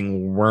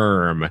conniving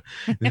worm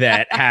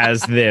that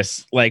has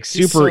this like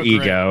super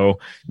ego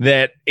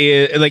that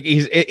is like,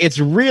 it's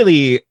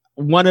really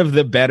one of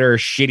the better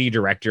shitty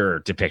director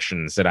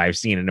depictions that I've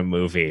seen in a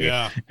movie.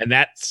 Yeah. And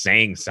that's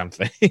saying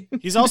something.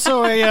 He's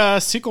also a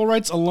Sequel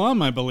Rights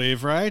alum, I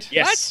believe, right?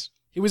 Yes. What?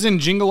 He was in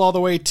Jingle All the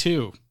Way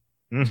too.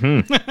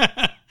 Mm-hmm.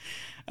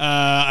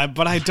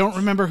 But I don't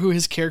remember who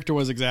his character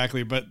was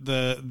exactly, but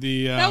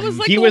That was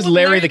like he the was one with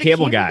Larry the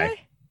Cable Guy.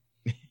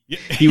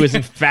 He was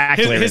in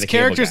fact Larry his the Cable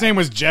character's Guy. name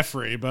was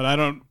Jeffrey, but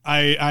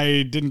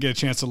I didn't get a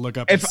chance to look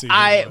up and If see.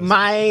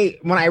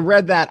 when I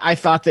read that, I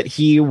thought that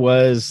he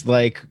was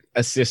like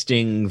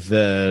assisting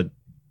the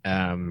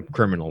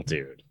criminal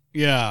dude.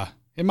 Yeah,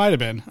 it might have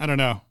been. I don't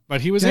know,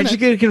 but he was Did in I just it.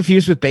 get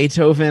confused with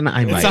Beethoven?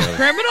 I might a- have.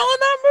 Criminal in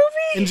that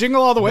movie? in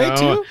Jingle All the Way No.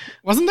 too?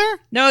 Wasn't there?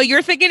 No,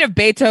 you're thinking of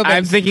Beethoven.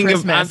 I'm thinking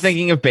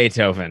of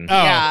Beethoven. Oh,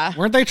 Yeah.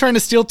 weren't they trying to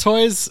steal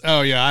toys?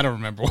 Oh yeah, I don't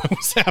remember what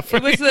was It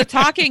happening. was the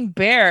talking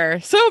bear.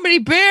 So many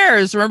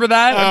bears. Remember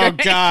that? Oh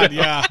Okay. God,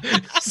 yeah.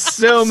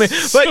 So many,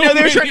 but no,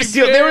 they were trying to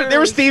steal. There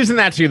was thieves in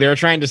that too. They were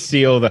trying to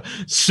steal the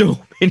so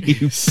many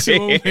bears. So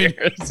many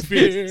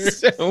bears.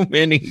 So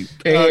many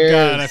Oh bears.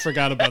 God, I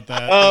forgot about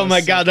that. Oh That my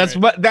was so God, that's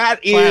great. what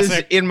that is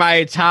Classic. in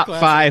my top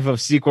Classic. 5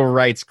 of sequel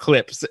rights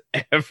clips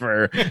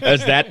ever.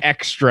 As that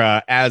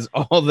extra, as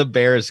all the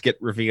bears get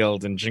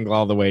revealed in Jingle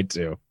All the Way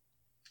too.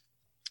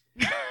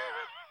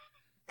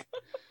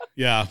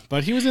 Yeah,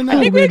 but he was in that. I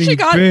think we actually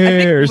got. I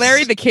bears. think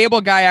Larry the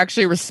Cable Guy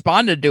actually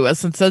responded to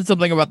us and said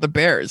something about the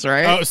bears,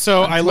 right? Oh,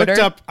 so On I Twitter?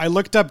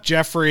 looked up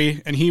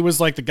Jeffrey, and he was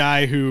like the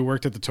guy who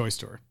worked at the toy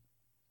store.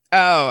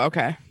 Oh,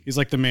 okay. He's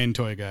like the main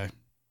toy guy.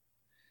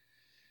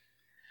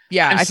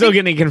 Yeah, I'm I still think,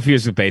 getting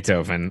confused with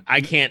Beethoven.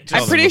 I can't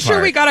tell I'm pretty them sure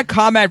apart. we got a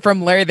comment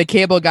from Larry the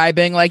Cable Guy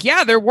being like,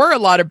 "Yeah, there were a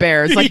lot of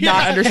bears," like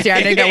not Yeah.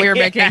 understanding that we were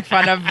making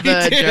fun of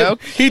the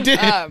joke. He did.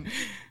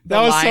 The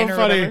that was so line or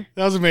funny. whatever.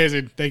 That was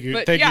amazing. Thank you.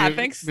 But Thank yeah, you,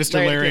 thanks, Mr.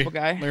 Larry the Larry. Cable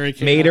Guy. Larry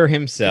Cable- Mater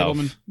himself.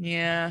 Cableman.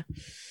 Yeah.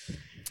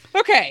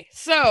 Okay,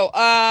 so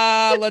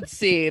let's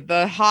see.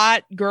 The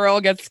hot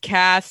girl gets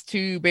cast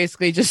to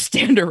basically just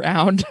stand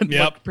around and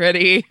Yep. look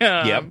pretty.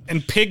 Yep.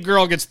 And Pig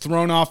Girl gets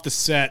thrown off the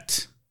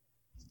set.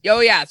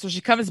 Oh yeah, so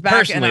she comes back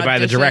Personally and by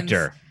the auditions.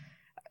 director.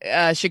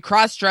 She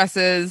cross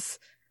dresses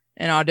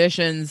and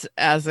auditions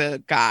as a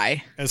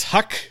guy. As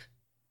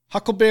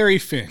Huckleberry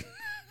Finn.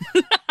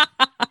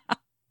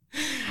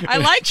 I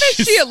like that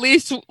she at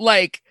least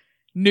like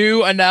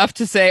knew enough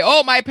to say,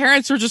 "Oh, my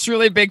parents were just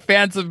really big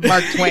fans of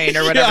Mark Twain"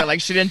 or whatever. Yeah.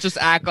 Like she didn't just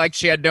act like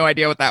she had no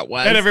idea what that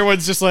was. And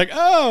everyone's just like,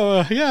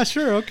 oh, yeah,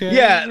 sure, okay.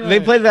 Yeah, right. they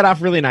played that off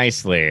really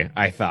nicely,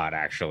 I thought,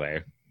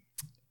 actually.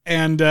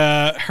 And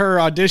her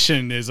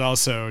audition is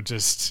also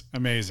just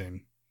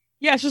amazing.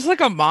 Yeah, it's just like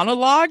a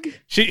monologue.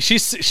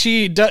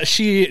 She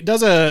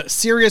does a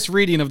serious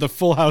reading of the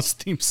Full House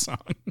theme song.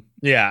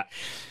 Yeah.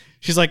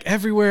 She's like,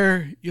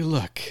 everywhere you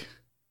look,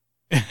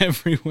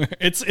 everywhere.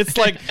 It's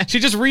like she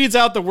just reads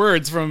out the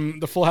words from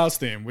the Full House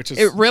theme, which is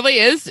It really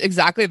is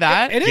exactly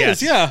that. It is,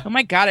 Yes. yeah. Oh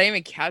my god, I didn't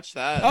even catch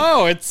that.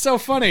 Oh, it's so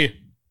funny.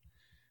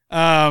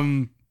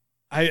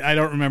 I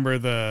don't remember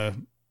the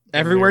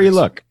Everywhere you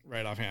lyrics look.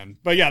 right offhand,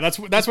 but yeah, that's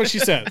what she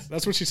says.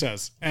 That's what she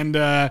says, and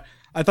I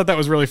thought that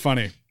was really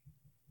funny.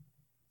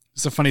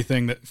 It's a funny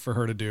thing that for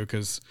her to do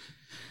because,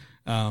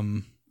 I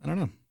don't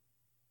know.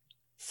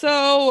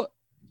 So,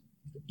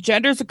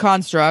 gender's a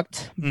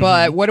construct, Mm-hmm.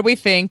 but what do we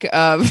think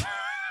of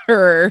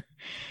her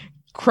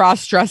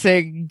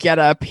cross-dressing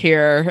getup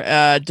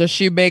here? Does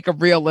she make a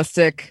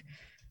realistic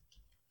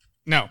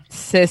No,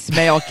 cis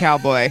male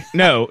cowboy?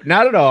 No,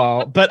 not at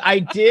all. But I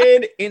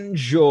did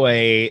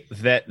enjoy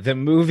that the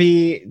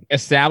movie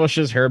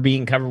establishes her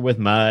being covered with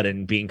mud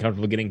and being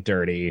comfortable getting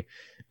dirty.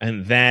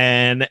 And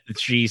then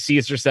she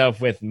sees herself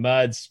with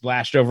mud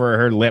splashed over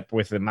her lip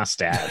with a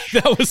mustache.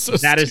 that was so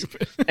That is,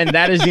 stupid. and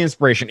that is the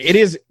inspiration. It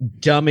is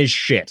dumb as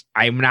shit.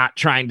 I'm not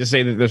trying to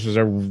say that this was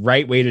a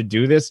right way to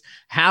do this.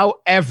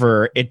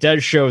 However, it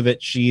does show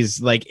that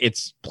she's like,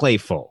 it's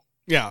playful.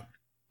 Yeah.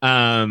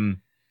 I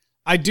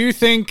I do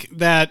think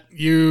that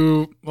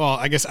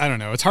I guess I don't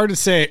know. It's hard to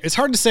say. It's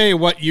hard to say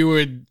what you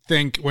would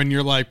think when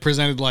you're like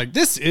presented like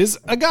this is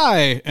a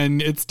guy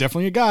and it's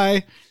definitely a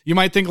guy. You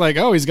might think like,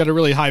 oh, he's got a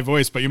really high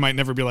voice, but you might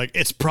never be like,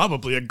 it's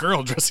probably a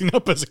girl dressing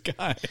up as a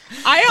guy.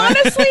 I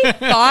honestly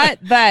thought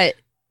that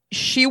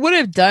she would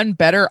have done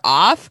better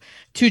off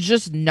to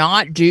just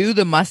not do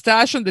the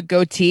mustache and the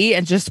goatee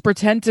and just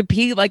pretend to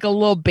be like a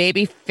little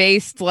baby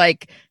faced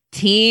like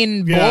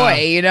teen boy, Yeah.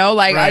 you know,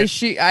 like Right.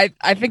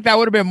 I think that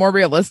would have been more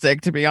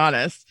realistic, to be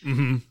honest.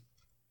 Mm-hmm.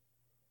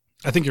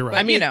 I think you're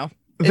right. But, you know,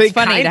 they it's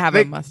funny kind- to have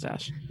they- a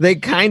mustache. They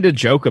kind of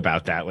joke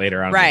about that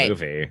later on Right. in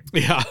the movie.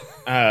 Yeah.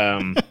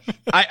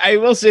 I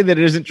will say that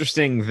it is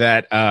interesting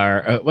that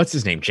what's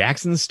his name?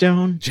 Jackson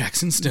Stone?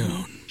 Jackson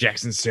Stone.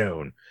 Jackson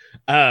Stone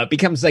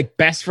becomes like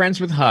best friends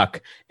with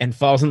Huck and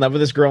falls in love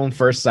with this girl in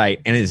first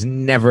sight and is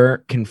never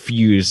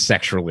confused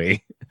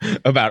sexually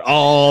about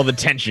all the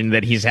tension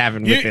that he's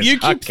having with this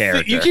Huck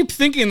character. You keep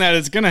thinking that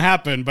it's gonna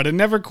happen, but it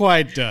never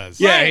quite does.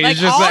 Yeah, Right, he's like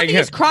just all like-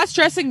 these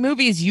cross-dressing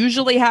movies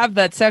usually have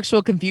that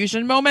sexual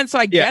confusion moment, so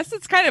I guess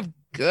it's kind of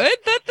good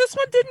that this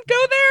one didn't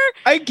go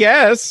there. I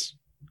guess.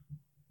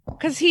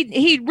 Because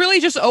he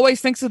really just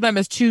always thinks of them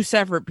as two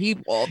separate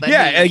people. that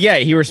Yeah,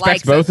 he he respects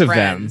likes both as of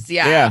friends. them.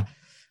 Yeah.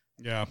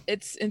 Yeah.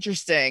 It's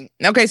interesting.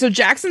 Okay, so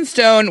Jackson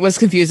Stone was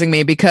confusing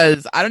me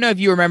because I don't know if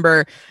you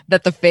remember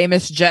that the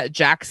famous Jet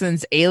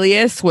Jackson's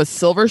alias was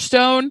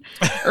Silverstone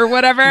or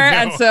whatever.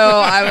 And so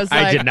I was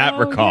like, I did not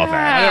recall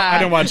that. I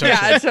didn't watch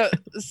that Yeah,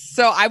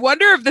 so I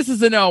wonder if this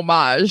is an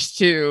homage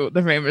to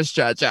the famous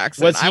Jet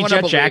Jackson. Was he I wanna Jet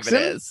believe Jackson?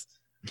 It is.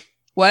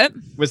 What?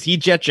 Was he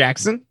Jet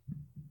Jackson?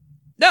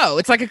 No,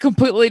 it's like a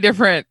completely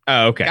different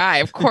Oh, okay. guy.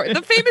 Of course,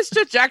 the famous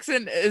Jet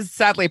Jackson is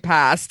sadly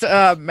passed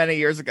many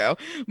years ago.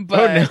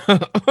 But oh no!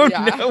 Oh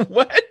yeah. no!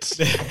 What?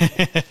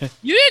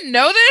 You didn't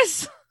know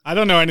this? I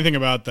don't know anything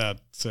about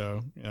that,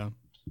 so yeah.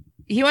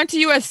 he went to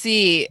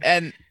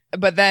USC,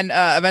 but then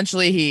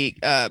eventually he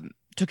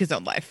took his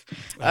own life.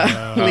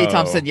 Lee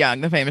Thompson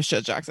Young, the famous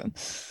Joe Jackson.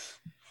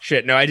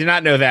 Shit, no, I did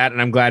not know that,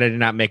 and I'm glad I did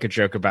not make a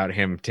joke about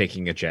him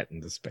taking a jet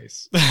into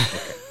space.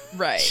 Okay.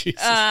 Right.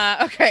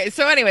 Okay.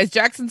 So, anyways,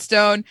 Jackson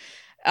Stone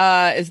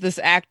is this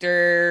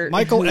actor,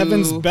 Michael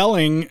Evans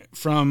Belling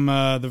from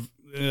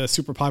the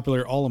super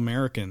popular All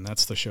American.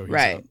 That's the show he's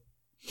on.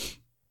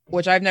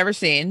 Which I've never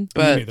seen,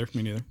 but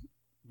Me neither.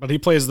 But he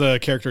plays the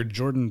character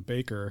Jordan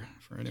Baker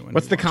for anyone.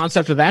 What's the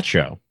concept of that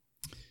show?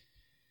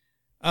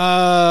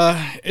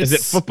 Is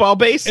it football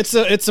based?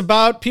 It's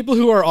about people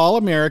who are all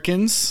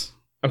Americans.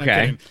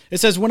 Okay. It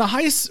says when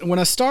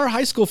a star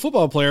high school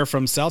football player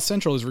from South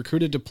Central is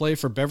recruited to play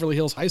for Beverly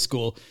Hills High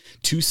School,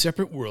 two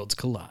separate worlds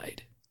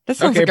collide. That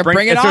sounds like a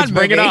Bring It On movie.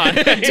 Bring It On.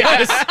 It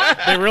does.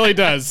 It really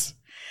does.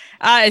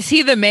 Is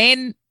he the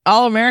main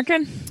All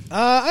American?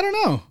 I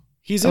don't know.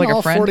 He's in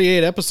all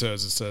 48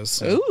 episodes, it says.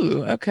 So.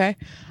 Ooh, okay.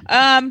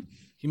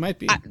 He might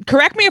be.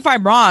 Correct me if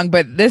I'm wrong,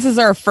 but this is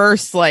our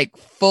first like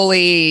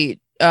fully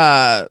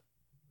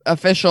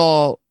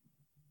official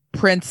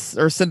Prince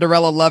or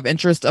Cinderella love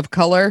interest of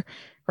color,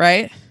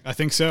 right? I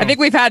think so. I think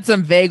we've had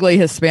some vaguely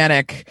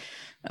Hispanic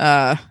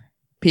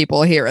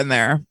people here and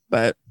there,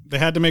 but they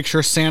had to make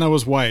sure Santa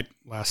was white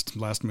last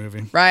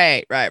movie.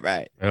 Right.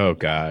 Oh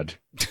God.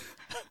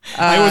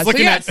 I was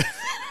looking at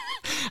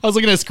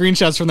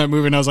screenshots from that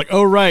movie, and I was like,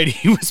 "Oh right,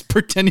 he was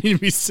pretending to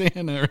be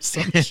Santa or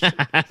something."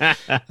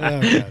 Oh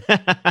God,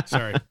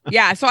 sorry.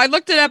 Yeah, so I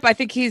looked it up. I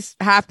think he's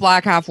half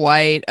black, half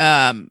white.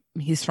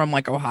 He's from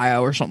like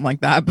Ohio or something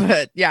like that.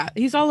 But yeah,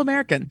 he's all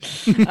American.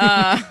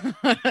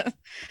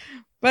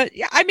 But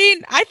yeah, I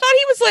mean, I thought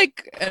he was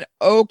like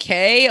a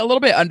little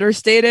bit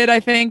understated. I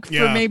think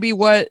for maybe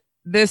what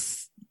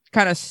this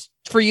kind of.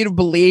 For you to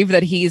believe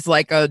that he's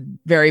like a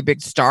very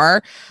big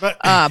star, but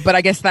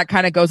I guess that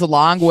kind of goes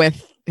along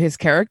with his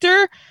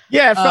character.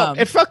 Yeah,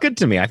 it felt good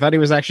to me. I thought he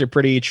was actually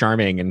pretty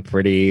charming and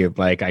pretty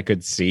like I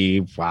could see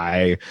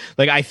why.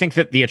 Like I think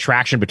that the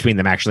attraction between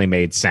them actually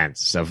made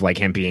sense of like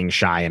him being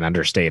shy and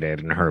understated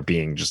and her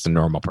being just a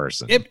normal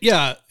person.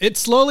 It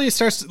slowly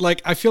starts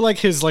like I feel like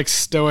his like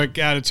stoic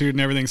attitude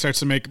and everything starts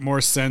to make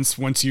more sense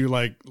once you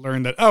like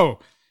learn that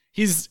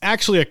he's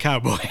actually a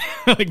cowboy.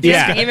 Like,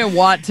 doesn't even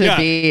want to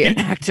be an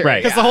actor,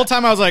 right? Because the whole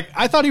time I was like,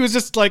 I thought he was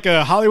just like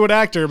a Hollywood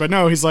actor, but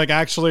no, he's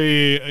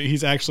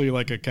actually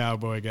like a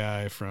cowboy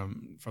guy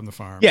from the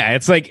farm. Yeah,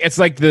 it's like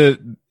the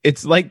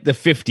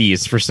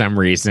 50s for some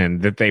reason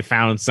that they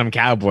found some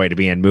cowboy to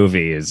be in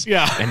movies.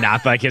 Yeah, and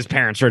not like his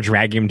parents were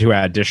dragging him to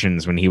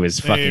auditions when he was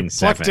fucking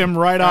 7. Plucked him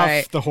right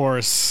off the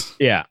horse.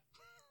 Yeah,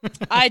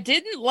 I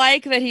didn't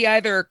like that he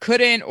either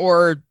couldn't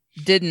or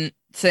didn't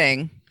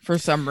sing. For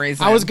some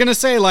reason, I was gonna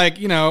say, like,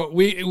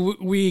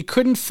 we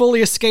couldn't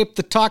fully escape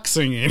the talk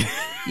singing.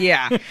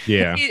 Yeah.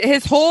 Yeah.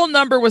 His whole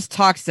number was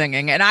talk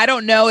singing, and I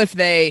don't know if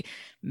they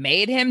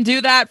made him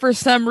do that for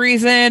some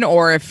reason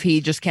or if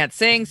he just can't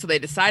sing, so they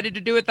decided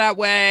to do it that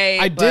way.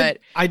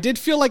 I did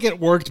feel like it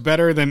worked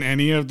better than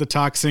any of the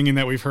talk singing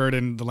that we've heard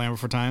in The Land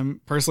Before Time,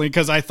 personally,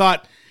 because I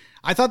thought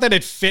that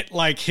it fit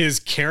like his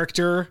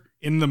character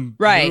in the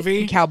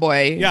movie,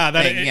 cowboy. Yeah,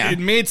 that it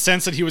made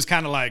sense that he was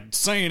kind of like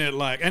saying it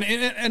like, and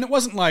it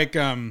wasn't like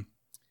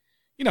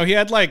he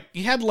had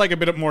like a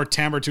bit more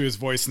timbre to his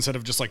voice instead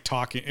of just like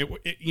talking.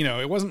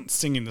 It wasn't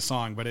singing the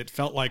song, but it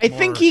felt like I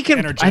think he can.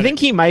 Energetic. I think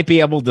he might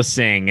be able to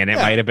sing, and it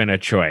might have been a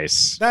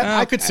choice.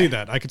 I could see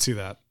that.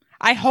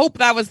 I hope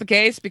that was the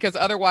case because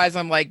otherwise,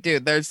 I'm like,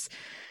 dude, there's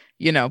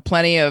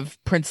plenty of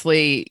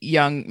princely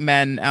young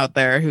men out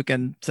there who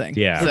can sing.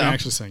 Yeah, who can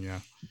actually sing. Yeah.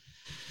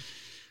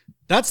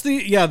 That's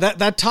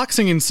that talk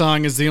singing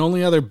song is the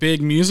only other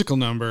big musical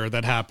number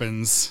that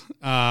happens.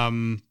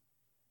 And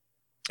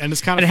it's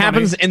kind of it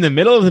happens in the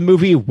middle of the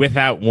movie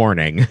without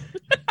warning.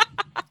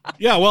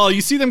 Yeah, well,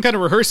 you see them kind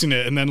of rehearsing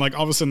it, and then like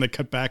all of a sudden they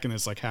cut back and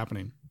it's like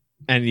happening.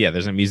 And yeah,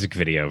 there's a music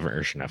video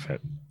version of it.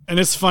 And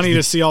it's funny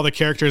to see all the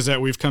characters that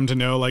we've come to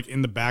know like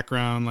in the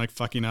background, like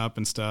fucking up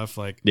and stuff.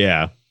 Like,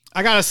 yeah,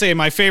 I gotta say,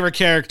 my favorite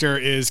character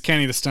is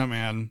Kenny the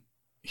Stuntman.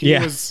 He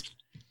was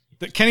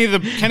Kenny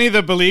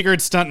the beleaguered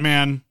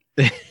stuntman.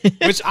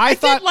 Which I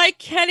thought did like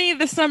Kenny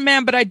the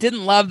Stuntman, but I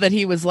didn't love that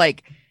he was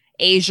like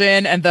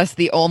Asian and thus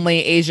the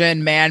only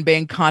Asian man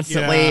being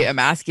constantly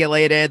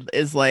emasculated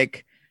is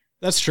like.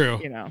 That's true.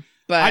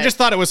 But I just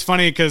thought it was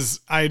funny because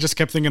I just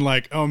kept thinking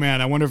like, oh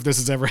man, I wonder if this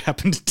has ever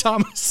happened to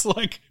Thomas.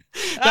 Like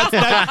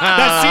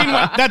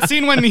that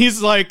scene when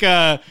he's like,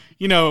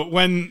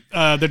 when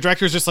the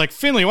director's just like,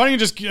 Finley, why don't you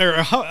just,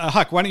 or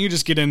Huck, why don't you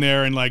just get in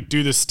there and like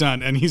do this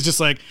stunt? And he's just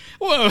like,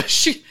 whoa,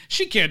 she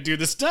can't do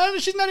the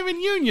stunt. She's not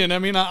even union. I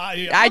mean,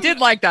 I did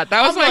like that.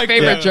 That was my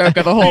favorite joke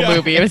of the whole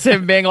movie. It was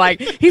him being like,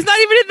 he's not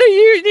even in the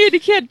union. He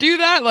can't do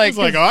that. Like, he's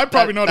like, I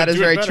probably know how to do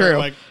it better. That is very true.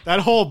 Like that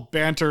whole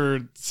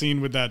banter scene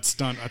with that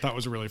stunt, I thought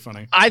was really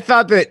funny. I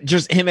thought that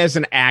just him as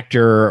an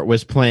actor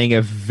was playing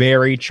a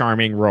very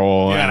charming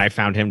role, and I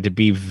found him to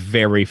be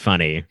very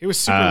funny. He was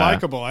super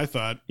likable, I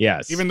thought.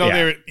 Yes. Even though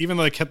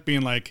they kept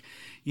being like,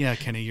 yeah,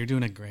 Kenny, you're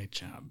doing a great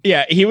job.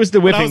 Yeah, he was the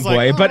And I whipping was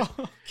boy, like,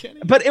 oh, Kenny.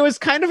 but it was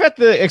kind of at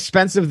the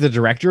expense of the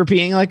director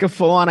being like a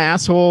full-on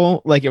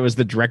asshole. Like it was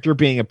the director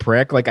being a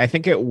prick. Like I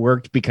think it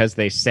worked because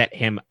they set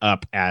him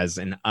up as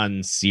an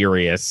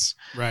unserious,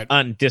 Right.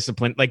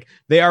 undisciplined. Like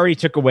they already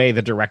took away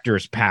the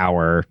director's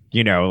power,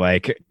 you know,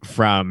 like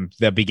from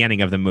the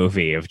beginning of the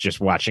movie of just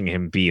watching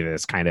him be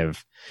this kind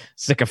of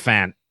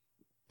sycophant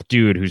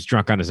dude who's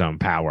drunk on his own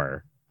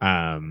power.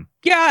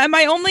 Yeah, and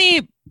my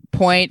only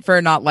point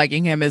for not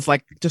liking him is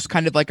like just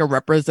kind of like a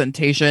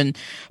representation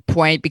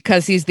point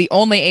because he's the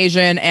only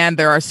Asian and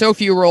there are so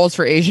few roles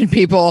for Asian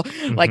people.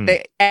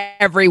 Like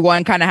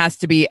everyone kind of has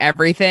to be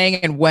everything,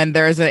 and when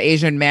there's an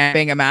Asian man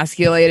being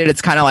emasculated,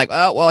 it's kind of like,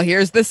 oh well,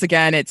 here's this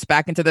again. It's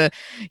back into the,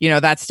 you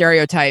know, that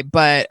stereotype.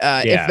 But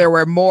if there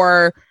were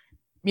more,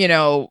 you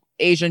know,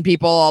 Asian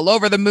people all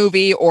over the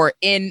movie or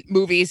in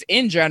movies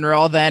in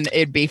general, then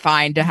it'd be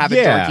fine to have a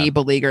dorky,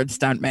 beleaguered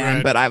stuntman.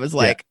 Right. But I was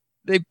like,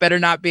 they better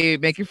not be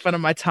making fun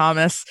of my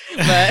Thomas.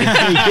 But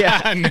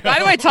No. by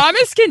the way,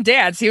 Thomas can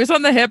dance. He was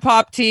on the hip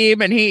hop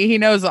team, and he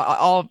knows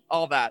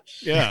all that.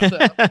 Yeah.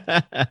 So,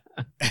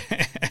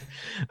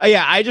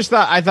 Yeah,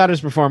 I thought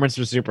his performance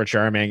was super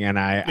charming, and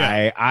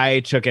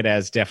I took it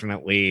as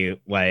definitely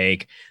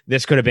like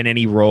this could have been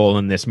any role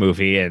in this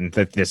movie, and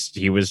that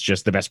he was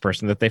just the best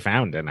person that they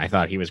found, and I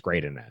thought he was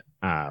great in it.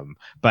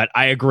 But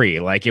I agree,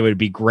 like it would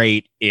be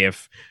great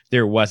if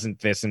there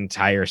wasn't this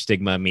entire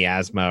stigma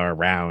miasma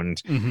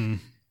around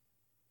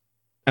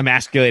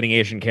emasculating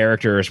Asian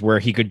characters, where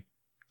he could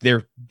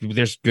there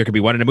could be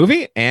one in a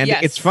movie, and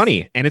it's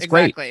funny and it's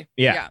great.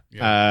 Yeah.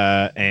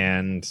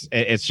 And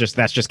it's just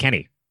that's just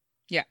Kenny.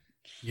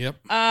 Yep.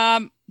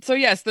 So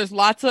yes, there's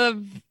lots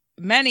of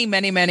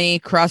many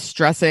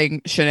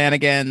cross-dressing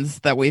shenanigans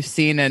that we've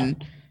seen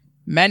in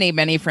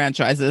many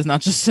franchises,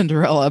 not just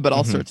Cinderella, but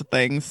all sorts of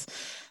things.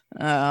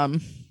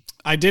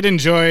 I did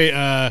enjoy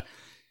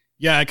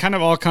it kind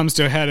of all comes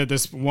to a head at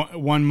this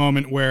one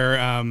moment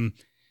where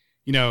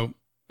you know,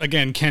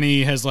 again,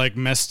 Kenny has like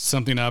messed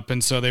something up,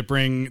 and so they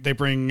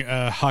bring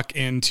Huck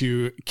in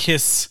to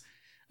kiss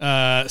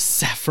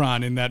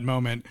Saffron in that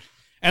moment.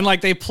 And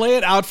like they play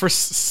it out for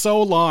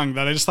so long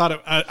that I just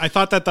thought I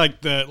thought that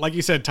like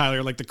you said,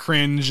 Tyler, like the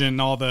cringe and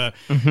all the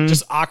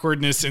just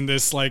awkwardness in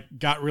this like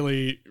got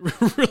really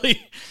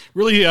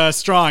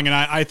strong, and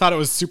I thought it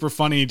was super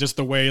funny just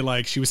the way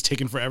like she was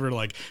taking forever to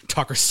like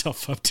talk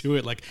herself up to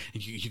it. Like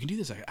you can do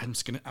this. I'm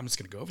just gonna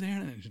go over there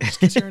and just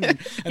kiss her. And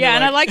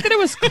I like that it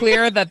was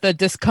clear that the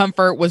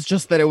discomfort was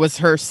just that it was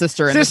her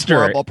sister and this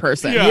horrible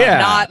person,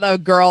 not the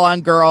girl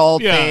on girl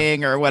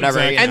thing or whatever.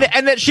 Exactly.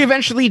 And that she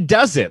eventually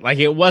does it. Like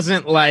it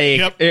wasn't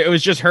like it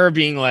was just her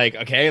being like,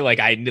 okay, like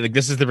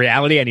this is the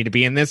reality. I need to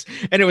be in this.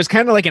 And it was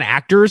kind of like an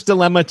actor's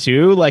dilemma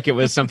too. Like it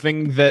was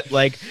something that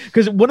like,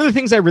 because one of the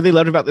things I really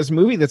loved about this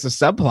movie that's a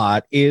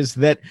subplot is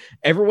that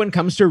everyone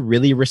comes to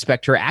really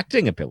respect her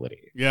acting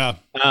ability. Yeah.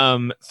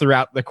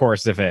 Throughout the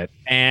course of it.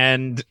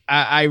 And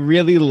I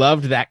really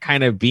loved that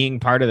kind of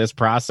being part of this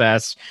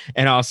process.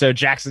 And also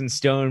Jackson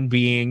Stone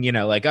being, you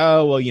know, like,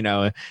 oh, well, you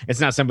know, it's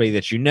not somebody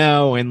that you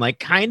know. And like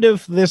kind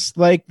of this,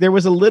 like, there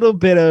was a little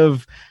bit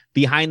of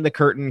behind the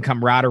curtain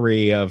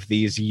camaraderie of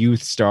these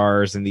youth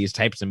stars and these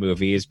types of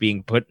movies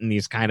being put in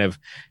these kind of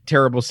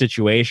terrible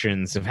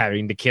situations of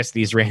having to kiss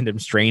these random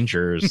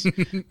strangers.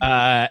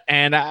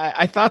 And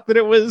I thought that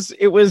it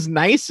was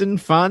nice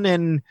and fun,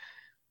 and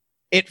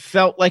it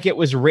felt like it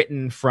was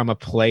written from a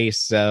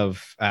place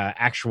of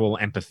actual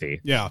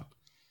empathy. Yeah.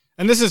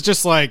 And this is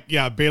just like,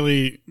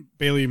 Bailey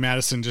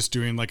Madison just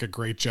doing like a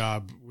great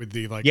job with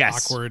the like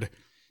awkward,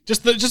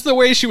 just the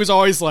way she was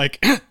always like,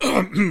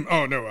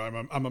 oh no,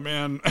 I'm a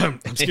man.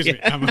 Excuse me,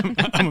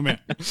 I'm a man.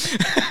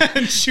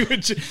 And she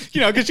would,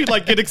 you know, because she'd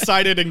like get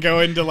excited and go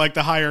into like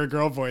the higher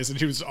girl voice, and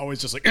she was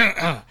always just like,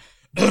 and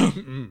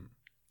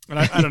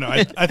I don't know.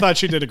 I thought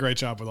she did a great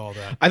job with all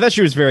that. I thought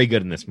she was very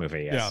good in this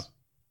movie. Yes. Yeah.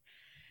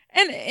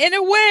 And in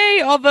a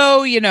way,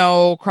 although, you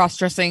know,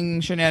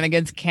 cross-dressing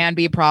shenanigans can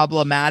be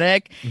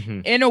problematic,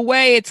 in a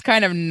way, it's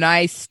kind of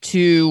nice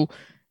to,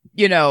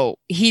 you know,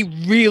 he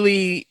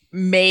really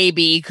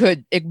maybe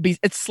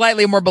it's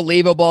slightly more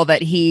believable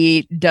that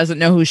he doesn't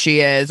know who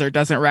she is or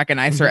doesn't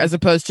recognize her, as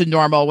opposed to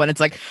normal when it's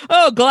like,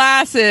 oh,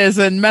 glasses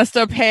and messed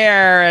up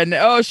hair and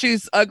oh,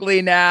 she's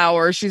ugly now,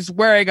 or she's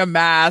wearing a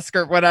mask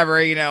or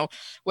whatever, you know,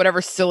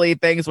 whatever silly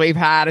things we've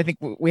had. I think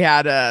we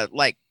had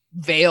like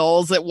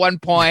veils at one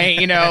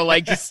point, you know,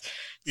 like just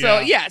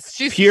so yes,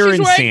 she's pure she's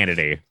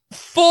insanity,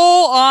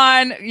 full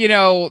on, you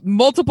know,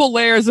 multiple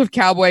layers of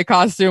cowboy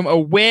costume, a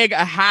wig,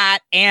 a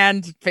hat,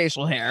 and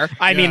facial hair.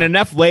 I mean,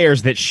 enough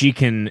layers that she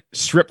can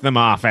strip them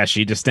off as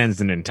she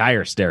descends an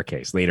entire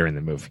staircase later in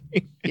the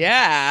movie.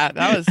 Yeah,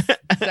 that was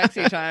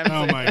sexy time.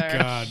 Oh my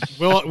god,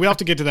 we'll have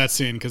to get to that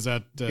scene because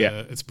that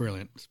it's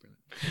brilliant. It's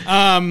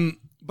brilliant.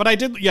 But I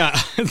did, yeah.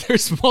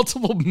 There's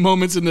multiple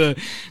moments in the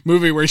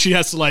movie where she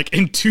has to, like,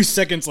 in 2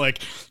 seconds, like,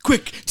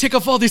 quick, take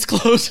off all these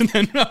clothes. And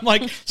then I'm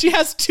like, she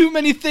has too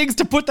many things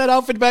to put that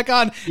outfit back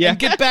on and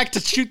get back to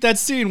shoot that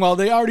scene while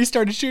they already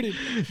started shooting.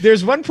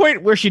 There's one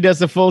point where she does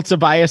the full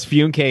Tobias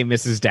Funke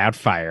Mrs.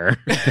 Doubtfire.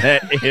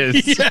 That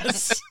is.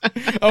 Yes.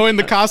 Oh, in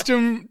the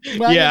costume?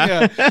 wagon?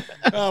 Yeah.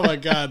 Oh, my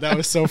God. That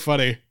was so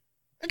funny.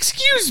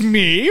 Excuse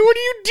me. What are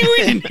you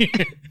doing in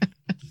here?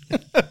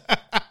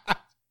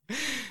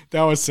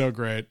 That was so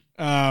great.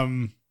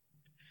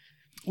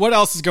 What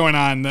else is going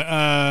on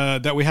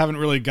that we haven't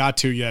really got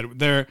to yet?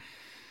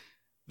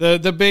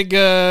 The big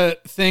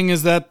thing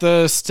is that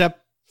the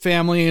Step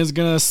family is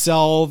going to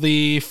sell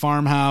the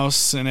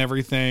farmhouse and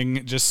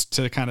everything just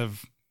to kind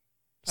of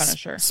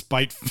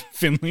spite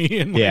Finley.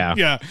 And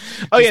yeah.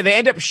 Oh, yeah. They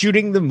end up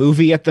shooting the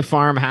movie at the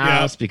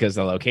farmhouse because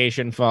the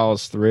location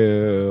falls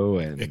through.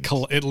 And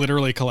it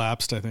literally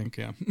collapsed, I think.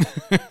 Yeah.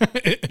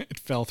 It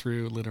fell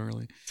through,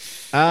 literally.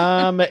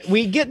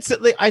 We get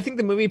I think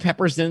the movie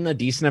peppers in a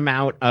decent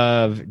amount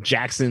of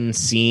Jackson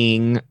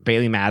seeing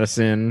Bailey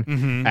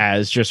Madison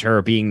as just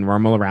her being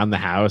normal around the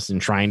house and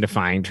trying to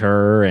find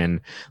her, and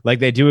like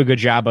they do a good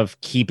job of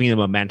keeping the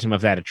momentum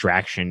of that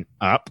attraction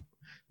up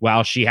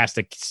while she has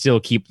to still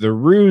keep the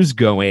ruse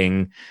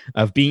going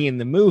of being in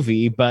the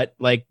movie. But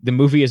like the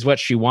movie is what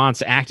she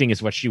wants, acting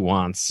is what she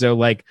wants, so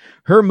like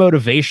her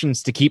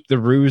motivations to keep the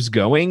ruse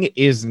going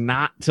is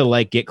not to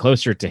like get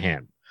closer to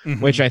him.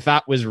 Which I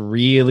thought was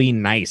really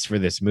nice for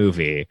this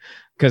movie,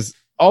 because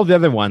all the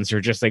other ones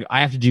are just like,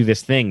 I have to do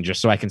this thing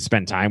just so I can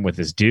spend time with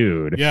this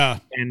dude. Yeah.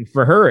 And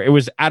for her, it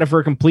was out of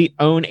her complete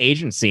own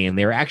agency. And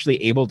they were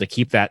actually able to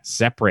keep that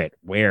separate,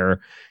 where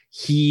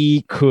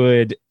he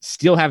could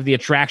still have the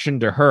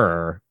attraction to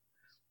her,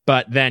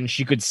 but then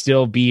she could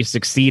still be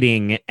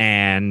succeeding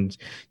and,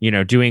 you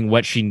know, doing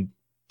what she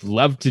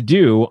loved to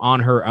do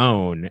on her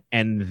own.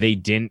 And they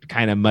didn't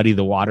kind of muddy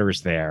the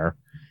waters there.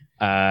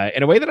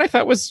 In a way that I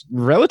thought was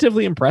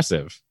relatively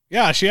impressive.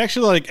 Yeah, she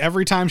actually, like,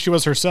 every time she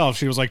was herself,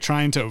 she was like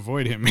trying to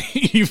avoid him.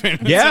 Even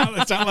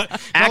it's not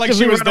like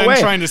she was then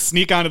trying to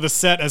sneak onto the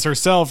set as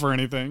herself or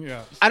anything.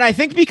 Yeah, and I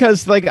think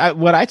because like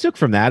what I took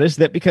from that is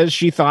that because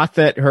she thought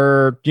that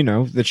her, you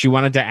know, that she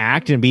wanted to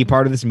act and be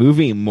part of this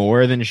movie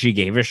more than she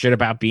gave a shit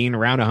about being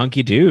around a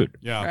hunky dude.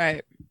 Yeah,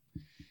 right.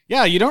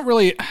 Yeah, you don't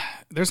really.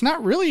 There's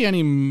not really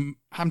any.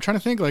 I'm trying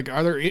to think, like,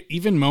 are there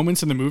even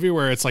moments in the movie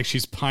where it's like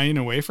she's pining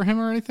away for him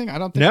or anything? I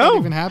don't think that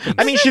even happens.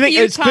 I mean, she thinks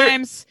it's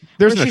times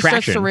there's where an she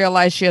attraction. starts to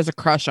realize she has a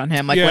crush on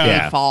him, like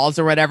when he falls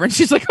or whatever, and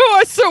she's like, "Oh,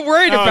 I'm so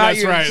worried about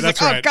you." Right, she's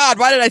that's like, right. "Oh God,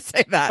 why did I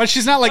say that?" But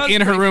she's not like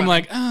in her room,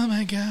 like, "Oh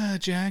my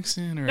God,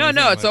 Jackson." Or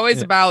no, it's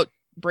always about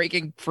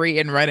breaking free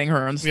and writing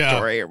her own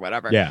story or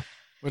whatever. Yeah,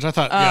 which I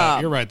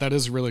thought, you're right. That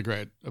is really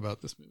great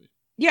about this movie.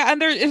 Yeah,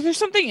 and there's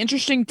something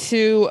interesting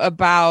too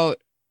about,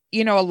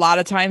 you know, a lot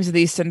of times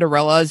these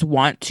Cinderellas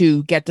want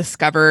to get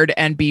discovered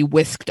and be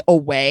whisked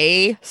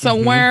away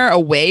somewhere,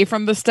 away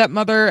from the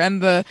stepmother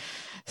and the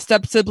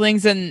step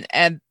siblings.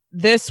 And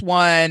this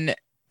one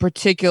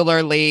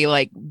particularly,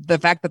 like the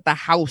fact that the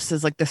house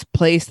is like this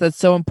place that's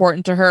so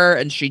important to her.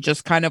 And she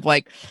just kind of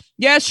like,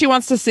 yes, she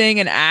wants to sing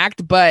and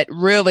act, but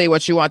really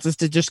what she wants is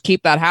to just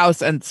keep that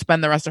house and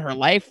spend the rest of her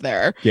life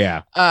there.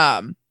 Yeah.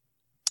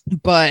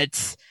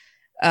 But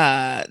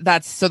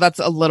that's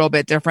a little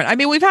bit different. I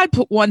mean, we've had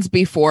ones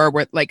before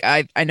where like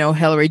I know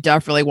Hilary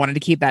Duff really wanted to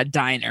keep that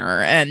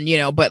diner, and you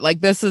know, but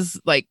like this is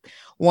like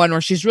one where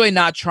she's really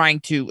not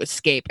trying to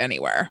escape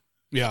anywhere.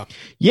 Yeah.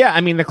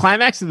 I mean, the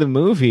climax of the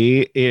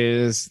movie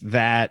is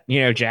that,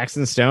 you know,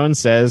 Jackson Stone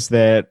says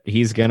that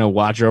he's gonna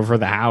watch over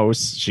the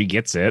house. She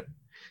gets it,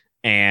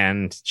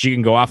 and she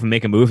can go off and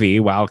make a movie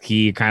while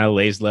he kind of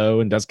lays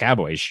low and does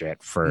cowboy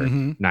shit for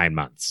 9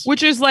 months,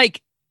 which is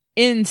like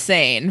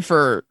insane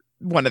for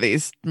one of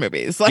these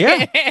movies. Like,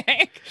 yeah,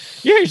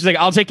 she's like,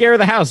 I'll take care of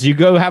the house, you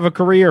go have a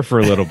career for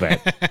a little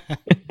bit.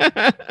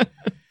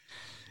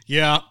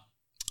 Yeah.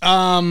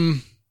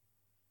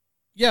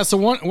 Yeah, so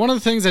one of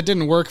the things that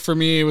didn't work for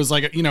me was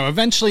like, you know,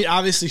 eventually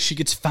obviously she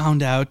gets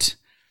found out.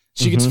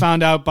 She gets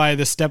found out by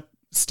the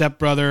step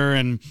brother,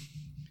 and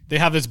they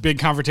have this big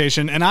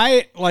confrontation. And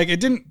I like it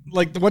didn't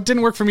like what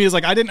didn't work for me is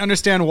like I didn't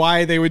understand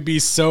why they would be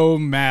so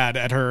mad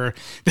at her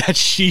that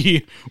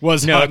she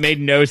was no, Huck. it made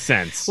no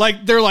sense.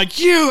 Like they're like,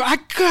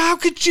 how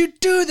could you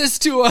do this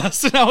to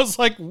us? And I was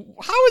like,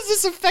 how is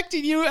this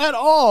affecting you at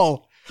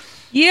all?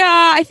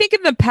 Yeah, I think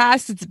in the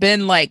past it's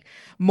been like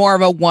more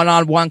of a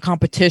one-on-one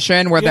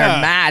competition where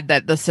they're mad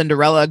that the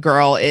Cinderella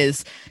girl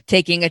is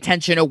taking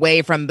attention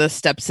away from the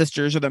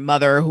stepsisters or the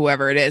mother or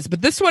whoever it is.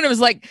 But this one, it was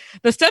like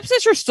the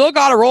stepsister still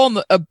got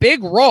a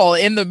big role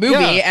in the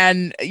movie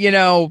and, you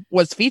know,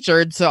 was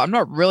featured. So I'm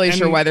not really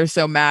sure why they're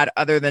so mad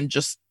other than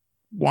just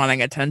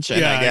wanting attention,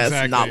 I guess,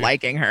 exactly. Not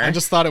liking her. I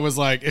just thought it was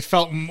like, it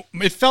felt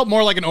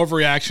more like an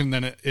overreaction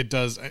than it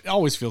does. It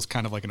always feels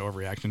kind of like an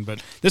overreaction,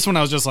 but this one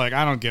I was just like,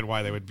 I don't get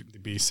why they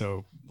would be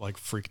so like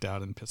freaked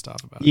out and pissed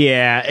off about it.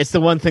 Yeah, it's the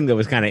one thing that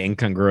was kind of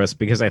incongruous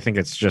because I think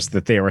it's just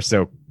that they were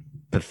so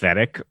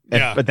pathetic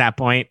at that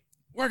point.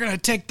 we're going to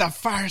take the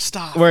fire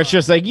stop. Where it's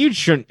just like, you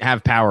shouldn't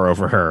have power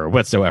over her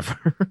whatsoever.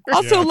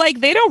 Also, like,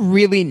 they don't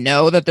really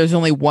know that there's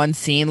only one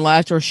scene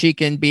left or she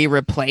can be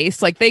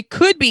replaced. Like, they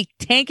could be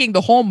tanking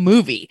the whole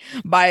movie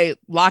by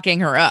locking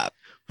her up.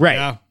 Right.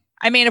 Yeah.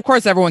 I mean, of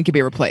course, everyone can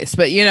be replaced,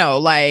 but, you know,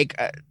 like,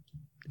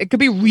 it could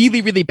be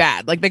really, really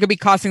bad. Like, they could be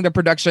costing the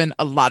production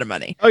a lot of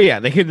money. Oh, yeah.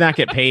 They could not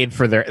get paid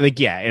for their, like,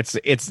 yeah,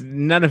 it's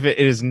none of it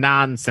is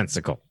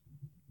nonsensical.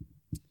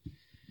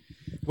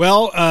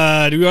 Well,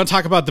 do we want to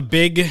talk about the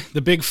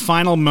big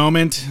final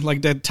moment,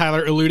 like that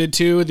Tyler alluded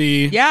to?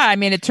 Yeah, I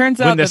mean, it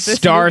turns out When the that this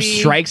star movie,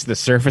 strikes the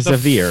surface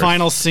of the earth.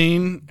 Final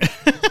scene.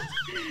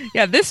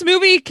 yeah, this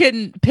movie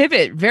can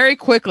pivot very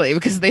quickly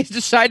because they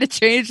decide to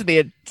change the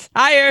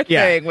entire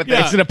thing with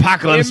It's an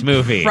apocalypse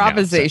movie.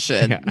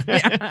 improvisation.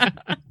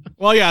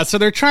 Well, yeah, so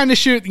they're trying to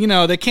shoot, you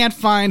know, they can't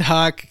find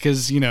Huck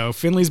because, you know,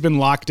 Finley's been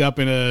locked up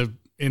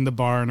in the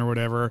barn or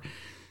whatever.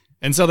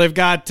 And so they've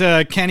got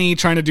Kenny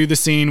trying to do the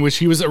scene, which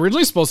he was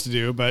originally supposed to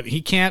do, but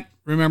he can't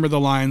remember the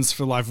lines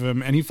for the life of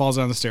him, and he falls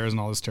down the stairs and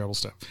all this terrible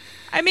stuff.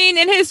 I mean,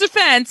 in his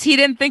defense, he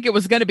didn't think it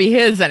was going to be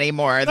his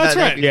anymore. That's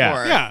right.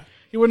 Yeah. Yeah.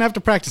 He wouldn't have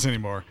to practice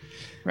anymore.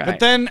 Right. But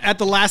then at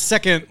the last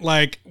second,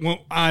 like, well,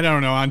 I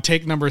don't know, on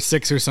take number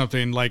 6 or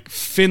something, like,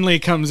 Finley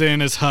comes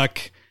in as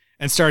Huck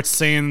and starts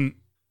saying,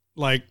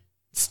 like,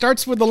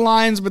 starts with the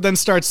lines, but then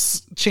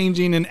starts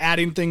changing and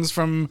adding things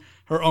from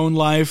her own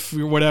life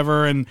or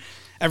whatever, and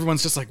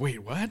everyone's just like, wait,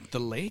 what? The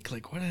lake?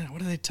 Like, what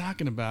are they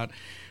talking about?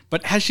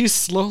 But as she's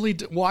slowly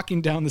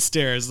walking down the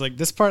stairs, like,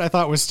 this part I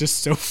thought was just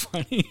so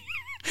funny.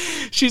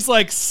 She's,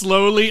 like,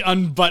 slowly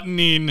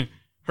unbuttoning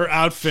her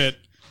outfit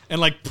and,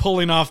 like,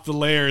 pulling off the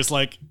layers,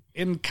 like,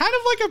 in kind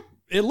of like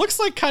it looks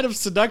like kind of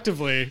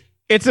seductively.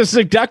 It's a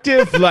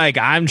seductive, like,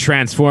 I'm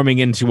transforming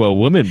into a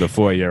woman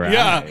before your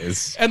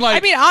eyes. And, like, I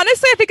mean,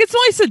 honestly, I think it's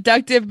only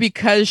seductive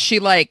because she,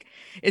 like,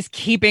 is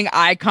keeping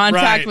eye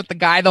contact Right. with the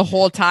guy the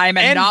whole time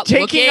and not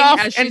taking looking off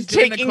as she's and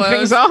doing taking the clothes.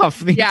 things off.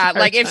 the Yeah,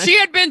 entire like if time. she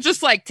had been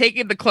just like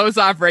taking the clothes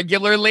off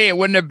regularly, it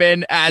wouldn't have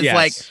been as Yes.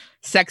 like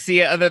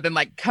sexy other than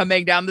like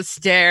coming down the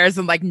stairs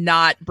and like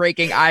not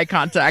breaking eye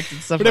contact and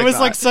stuff but like it was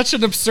that. like such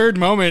an absurd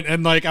moment,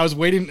 and like I was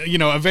waiting, you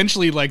know,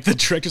 eventually like the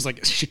director's like,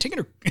 is she taking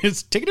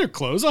her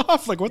clothes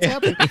off? Like, what's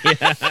happening?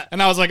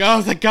 And I was like,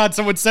 oh, thank God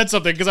someone said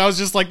something, because I was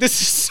just like, this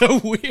is so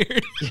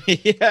weird.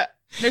 Yeah.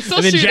 They're still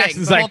And then shooting.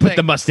 Jackson's the like, whole put thing.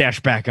 the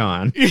mustache back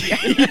on.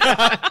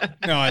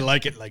 No, I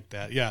like it like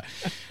that. Yeah.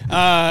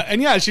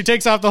 And yeah, she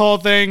takes off the whole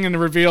thing and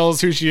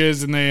reveals who she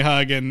is, and they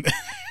hug. And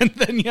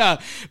then, yeah,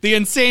 the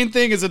insane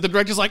thing is that the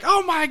director's like,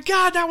 oh my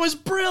God, that was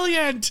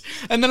brilliant.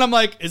 And then I'm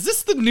like, is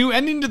this the new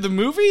ending to the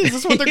movie? Is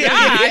this what they're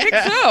Yeah, going to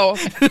I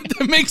think so.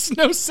 That makes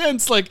no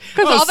sense. Like,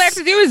 Because all they have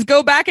to do is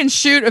go back and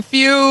shoot a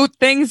few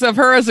things of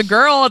her as a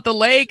girl at the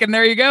lake, and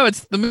there you go.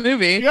 It's the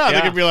movie. yeah, they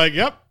could be like,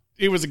 yep,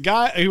 he was a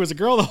guy, he was a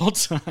girl the whole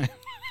time.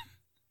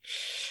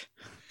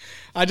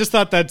 I just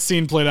thought that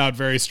scene played out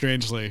very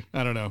strangely.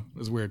 I don't know. It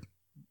was weird.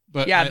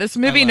 But Yeah, I- this I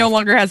movie no laughed.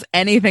 longer has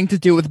anything to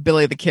do with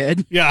Billy the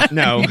Kid. Yeah.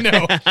 No. No.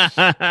 Nothing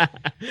at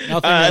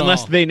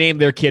Unless all. they name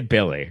their kid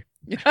Billy.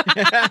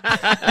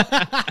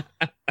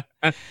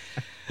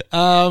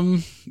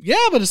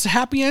 Yeah, but it's a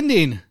happy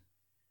ending.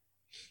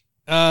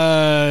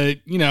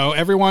 You know,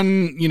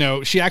 everyone, you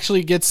know, she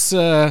actually gets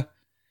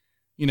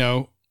you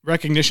know,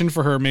 recognition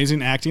for her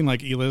amazing acting,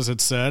 like Eliz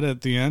had said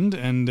at the end,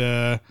 and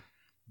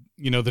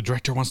you know, the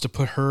director wants to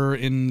put her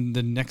in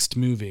the next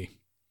movie.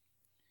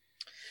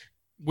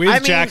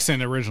 With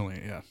Jackson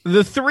originally, yeah.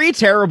 The 3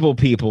 terrible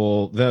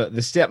people, the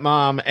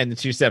stepmom and the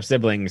 2 step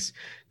siblings,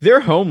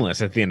 they're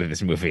homeless at the end of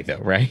this movie, though,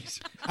 right?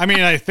 I mean,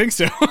 I think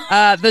so.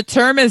 The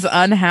term is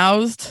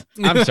unhoused.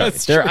 I'm sorry.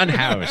 That's They're true.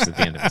 unhoused at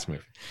the end of this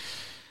movie.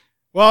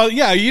 Well,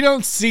 yeah, you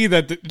don't see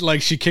that,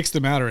 like, she kicks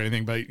them out or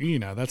anything, but, you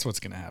know, that's what's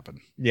going to happen.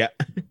 Yeah.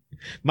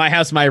 My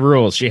house, my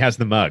rules. She has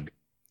the mug.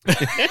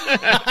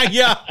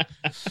 Yeah.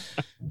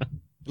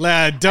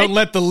 Lad, don't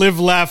let the live,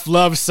 laugh,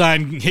 love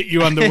sign hit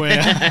you on the way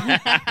out.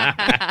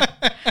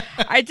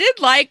 I did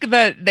like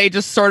that they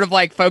just sort of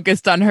like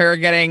focused on her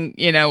getting,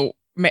 you know,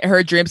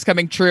 her dreams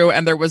coming true,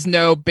 and there was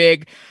no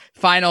big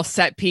final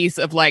set piece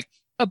of like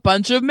a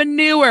bunch of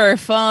manure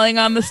falling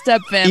on the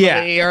step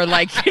family, or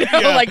like, you know,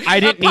 Yeah. like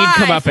I didn't a need pie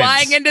comeuppance.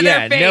 flying into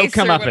Yeah, their no face.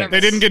 or comeuppance. whatever. They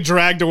didn't get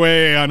dragged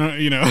away on,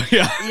 you know,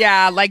 yeah.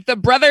 Yeah, like the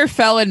brother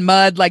fell in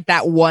mud like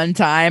that one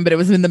time, but it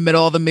was in the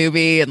middle of the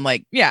movie, and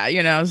like, yeah,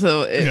 you know,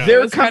 so it, Yeah. it Their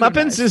was kind of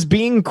comeuppance nice. is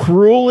being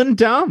cruel and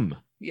dumb.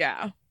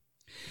 Yeah.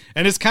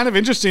 And it's kind of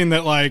interesting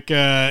that, like,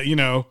 you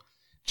know,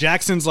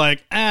 Jackson's like,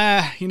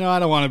 you know, I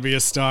don't want to be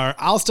a star.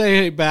 I'll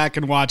stay back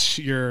and watch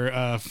your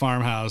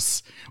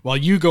farmhouse while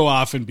you go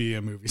off and be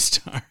a movie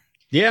star.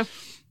 Yeah.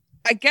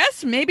 I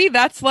guess maybe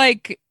that's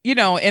like, you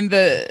know, in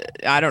the,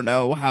 I don't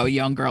know how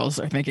young girls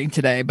are thinking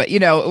today, but you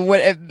know, what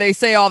if they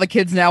say all the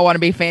kids now want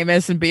to be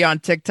famous and be on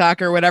TikTok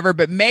or whatever,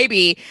 but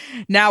maybe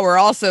now we're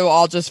also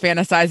all just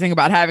fantasizing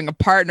about having a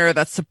partner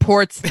that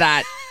supports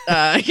that,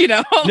 you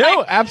know, No,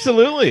 like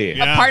absolutely.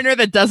 Yeah. a partner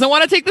that doesn't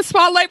want to take the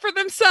spotlight for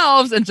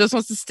themselves and just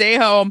wants to stay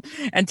home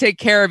and take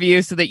care of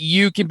you so that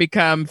you can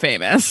become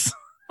famous.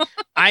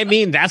 I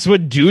mean, that's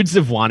what dudes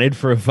have wanted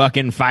for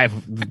fucking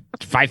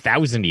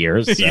 5,000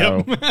 years.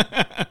 So, no,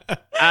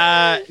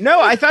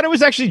 I thought it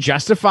was actually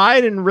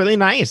justified and really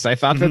nice. I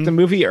thought that the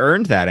movie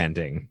earned that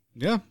ending.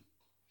 Yeah.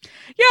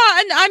 Yeah,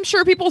 and I'm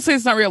sure people say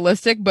it's not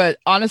realistic, but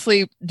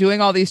honestly, doing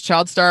all these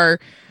child star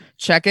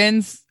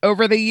check-ins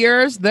over the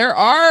years, there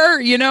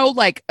are,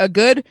 like a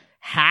good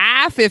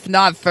half, if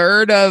not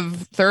third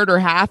or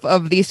half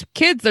of these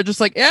kids. They're just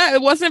like, yeah,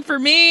 it wasn't for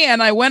me,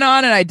 and I went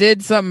on and I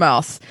did something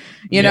else.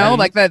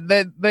 Like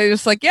that. They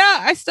just like, yeah,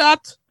 I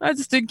stopped. I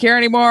just didn't care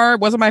anymore.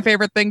 It wasn't my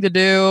favorite thing to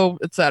do,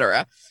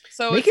 etc.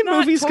 So making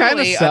movies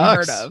totally kind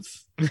of sucks. Unheard of.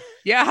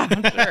 Yeah,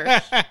 I'm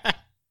sure.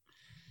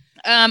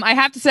 I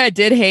have to say, I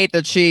did hate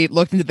that she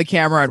looked into the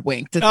camera and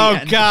winked at the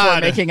end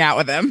before making out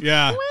with him.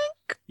 Yeah. Wink.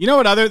 You know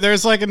what? There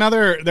was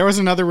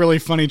another really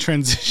funny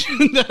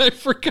transition that I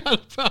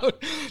forgot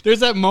about.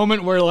 There's that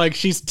moment where like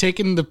she's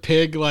taking the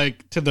pig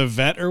like to the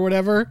vet or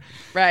whatever.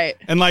 Right.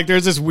 And like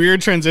there's this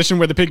weird transition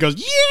where the pig goes,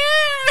 yeah!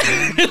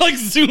 It like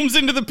zooms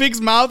into the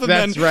pig's mouth and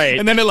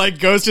and then it like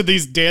goes to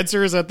these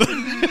dancers at the,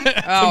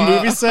 the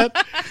movie set.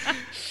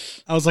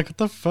 I was like, what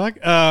the fuck?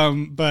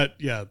 But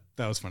yeah,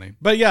 that was funny.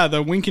 But yeah,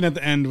 the winking at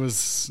the end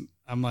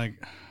I'm like,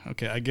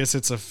 okay, I guess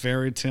it's a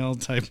fairy tale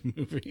type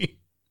movie.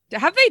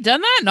 Have they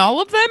done that in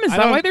all of them? Is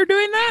that why they're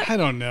doing that? I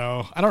don't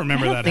know. I don't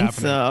remember that happening.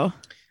 So.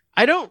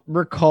 I don't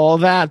recall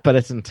that, but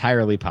it's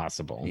entirely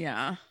possible.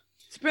 Yeah.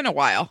 It's been a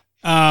while.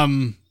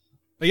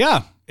 But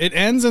yeah, it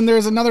ends and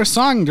there's another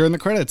song during the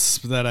credits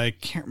that I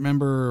can't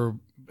remember.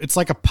 It's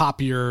like a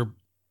poppier.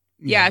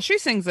 Yeah, she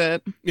sings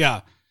it.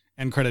 Yeah.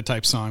 End credit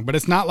type song, but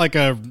it's not like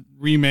a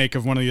remake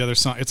of one of the other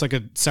songs. It's like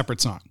a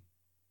separate song.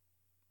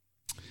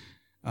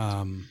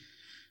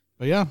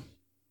 But yeah.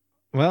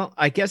 Well,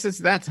 I guess it's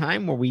that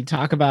time where we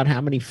talk about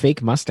how many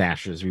fake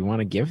mustaches we want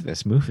to give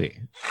this movie.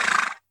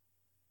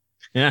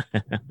 How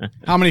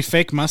many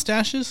fake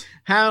mustaches?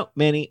 How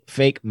many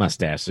fake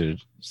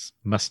mustaches?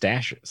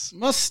 Mustaches.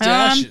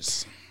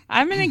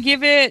 I'm going to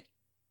give it...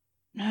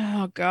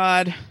 Oh,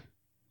 God.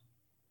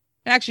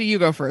 Actually, you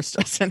go first,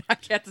 Dustin. I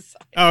can't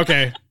decide.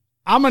 Okay.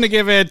 I'm going to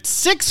give it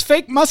 6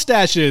 fake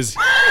mustaches.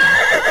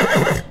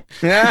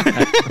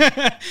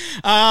 I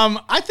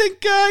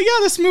think,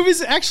 this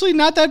movie's actually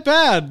not that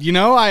bad.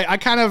 I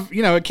kind of,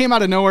 it came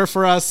out of nowhere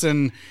for us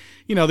and,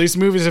 these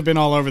movies have been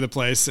all over the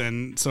place.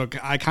 And so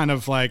I kind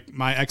of like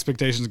my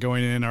expectations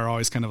going in are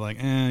always kind of like,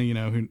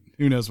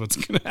 who knows what's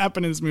going to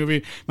happen in this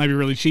movie. Might be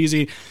really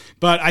cheesy,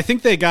 but I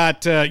think they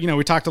got,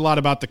 we talked a lot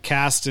about the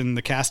cast and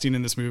the casting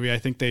in this movie. I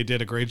think they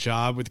did a great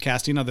job with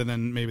casting other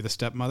than maybe the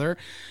stepmother.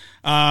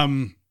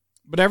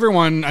 But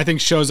everyone, I think,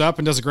 shows up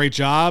and does a great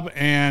job.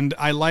 And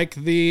I like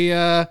the,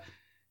 a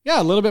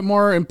little bit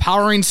more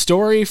empowering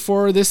story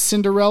for this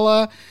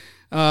Cinderella.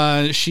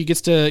 She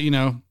gets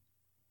to,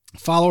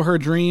 follow her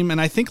dream.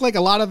 And I think like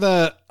a lot of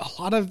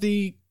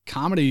the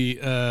comedy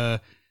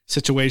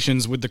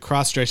situations with the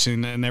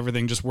cross-dressing and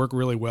everything just work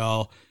really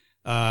well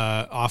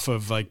off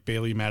of like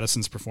Bailee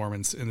Madison's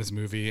performance in this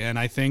movie. And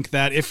I think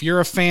that if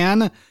you're a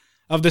fan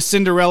of the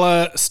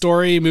Cinderella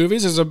story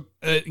movies,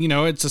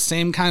 it's the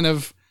same kind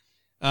of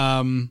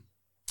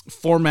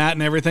format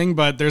and everything,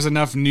 but there's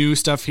enough new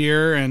stuff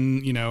here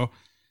and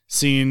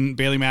seeing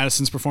Bailee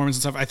Madison's performance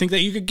and stuff, I think that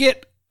you could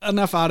get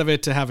enough out of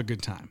it to have a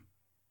good time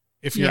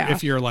if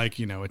you're like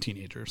a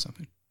teenager or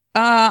something.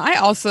 I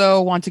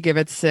also want to give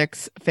it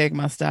 6 fake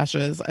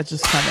mustaches. I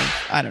just kind of,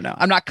 I don't know,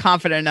 I'm not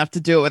confident enough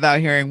to do it without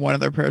hearing one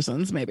other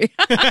person's maybe.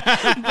 But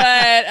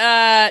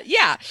I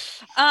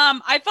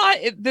thought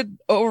that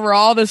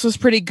overall this was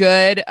pretty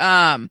good.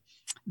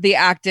 The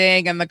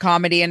acting and the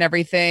comedy and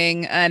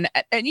everything. And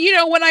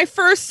when I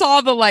first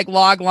saw the like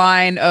log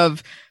line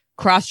of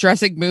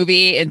cross-dressing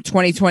movie in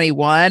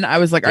 2021, I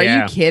was like, are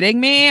you kidding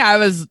me? I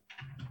was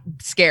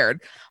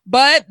scared.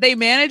 But they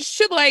managed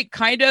to like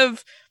kind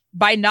of,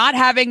 by not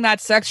having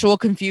that sexual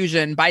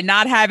confusion, by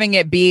not having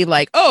it be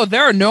like, oh,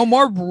 there are no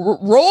more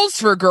roles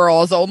for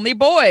girls, only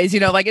boys,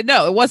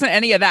 no, it wasn't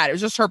any of that. It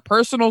was just her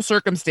personal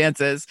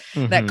circumstances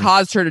that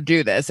caused her to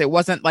do this. It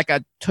wasn't like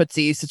a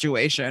Tootsie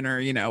situation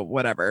or,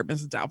 whatever,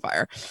 Mrs.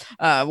 Doubtfire,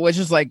 which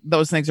is like,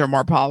 those things are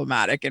more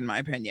problematic in my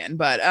opinion.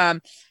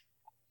 But,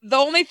 the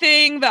only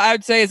thing that I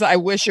would say is I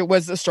wish it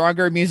was a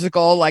stronger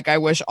musical. Like I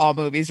wish all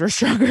movies were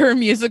stronger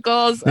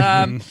musicals.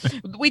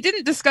 We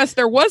didn't discuss,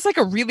 there was like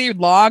a really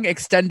long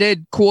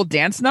extended cool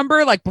dance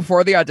number, like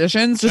before the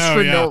auditions, just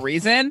no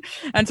reason.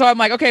 And so I'm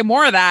like, okay,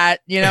 more of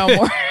that,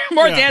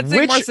 more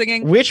dancing, more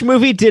singing. Which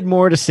movie did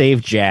more to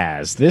save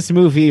jazz? This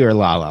movie or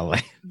La La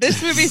Land?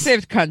 This movie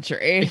saved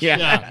country.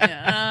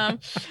 Yeah.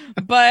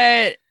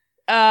 But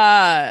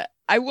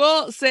I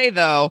will say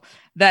though,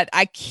 that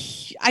I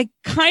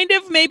kind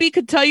of maybe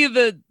could tell you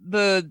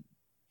the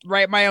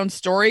write my own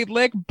story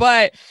lick,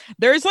 but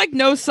there's like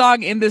no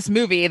song in this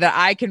movie that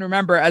I can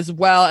remember as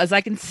well as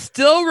I can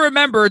still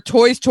remember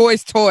Toys,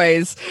 Toys,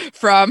 Toys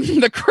from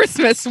the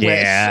Christmas Wish.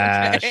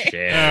 Yeah, okay?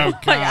 Shit.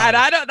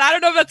 I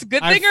don't know if that's a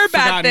good thing or a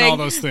bad thing, all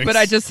those things. but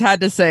I just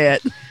had to say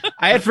it.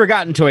 I had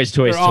forgotten Toys,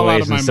 They're all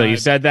out of my until you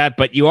mind. said that,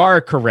 but you are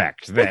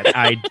correct that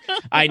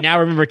I now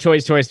remember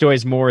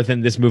Toys more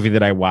than this movie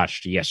that I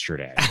watched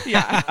yesterday.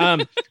 Yeah.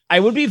 I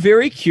would be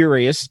very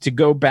curious to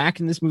go back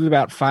in this movie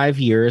about 5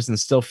 years and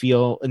still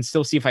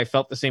see if I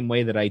felt the same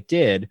way that I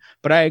did.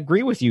 But I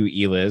agree with you,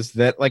 Eliz,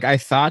 that like I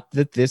thought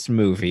that this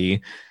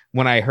movie,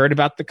 when I heard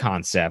about the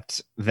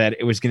concept, that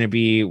it was going to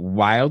be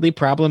wildly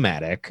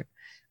problematic.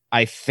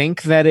 I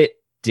think that it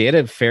did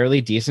a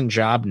fairly decent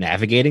job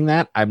navigating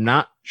that. I'm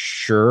not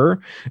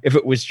sure if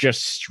it was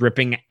just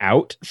stripping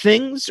out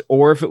things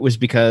or if it was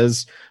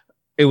because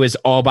it was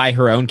all by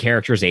her own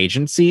character's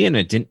agency and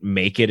it didn't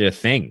make it a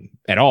thing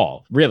at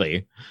all,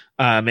 really.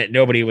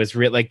 Nobody was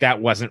like,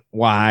 that wasn't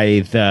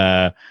why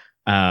the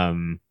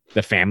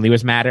family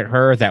was mad at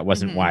her. That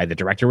wasn't why the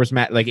director was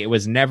mad. Like,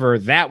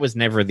 that was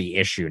never the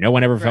issue. No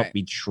one ever felt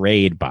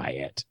betrayed by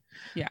it.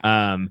 Yeah.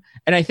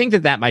 And I think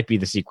that might be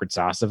the secret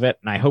sauce of it.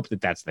 And I hope that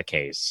that's the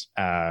case.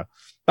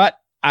 But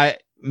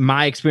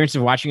my experience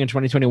of watching in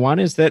 2021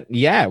 is that,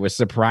 yeah, it was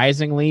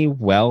surprisingly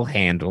well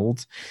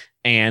handled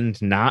and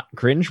not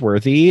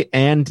cringeworthy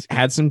and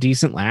had some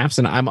decent laughs.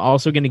 And I'm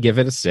also going to give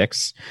it a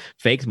 6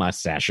 fake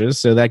mustaches.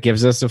 So that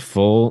gives us a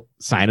full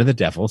sign of the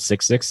devil,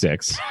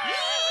 666.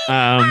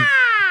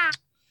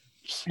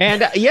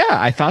 And yeah,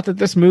 I thought that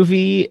this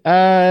movie,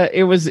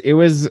 I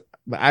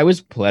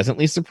was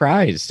pleasantly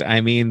surprised. I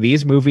mean,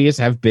 these movies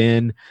have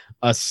been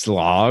a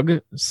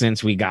slog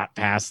since we got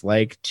past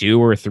like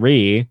 2 or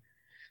 3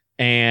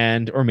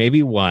 or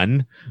maybe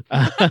 1.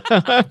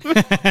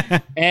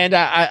 And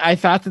I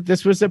thought that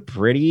this was a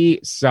pretty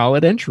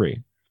solid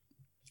entry.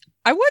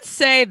 I would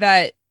say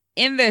that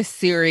in this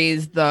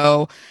series,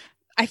 though,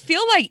 I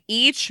feel like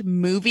each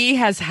movie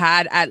has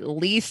had at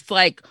least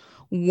like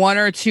 1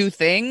 or 2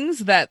 things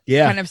that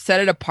kind of set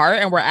it apart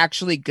and were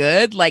actually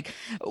good, like,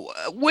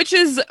 which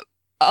is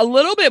a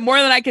little bit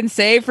more than I can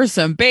say for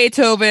some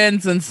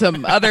Beethovens and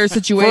some other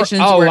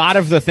situations. For a lot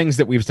of the things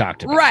that we've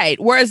talked about. Right.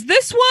 Whereas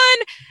this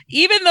one,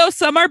 even though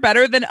some are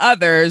better than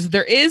others,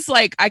 there is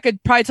like, I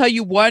could probably tell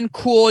you one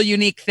cool,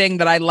 unique thing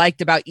that I liked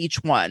about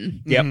each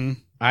one. Yep.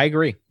 I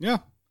agree. Yeah.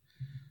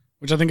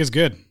 Which I think is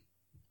good.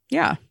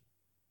 Yeah.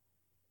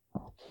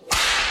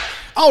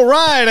 All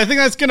right. I think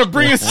that's going to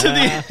bring us to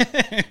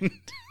the end.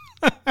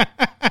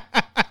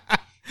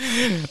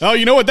 Oh,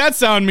 you know what that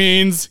sound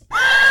means?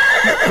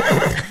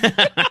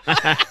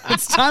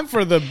 It's time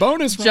for the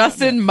bonus round.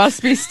 Justin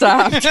must be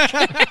stopped.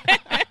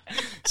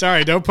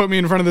 Sorry, don't put me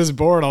in front of this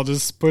board. I'll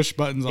just push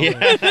buttons all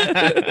day.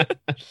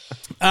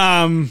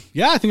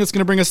 I think that's going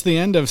to bring us to the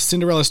end of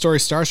Cinderella Story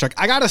Starstruck.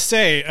 I got to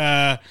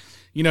say,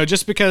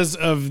 just because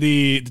of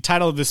the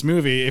title of this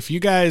movie, if you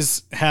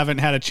guys haven't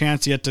had a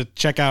chance yet to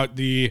check out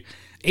the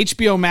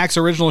HBO Max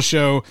original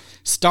show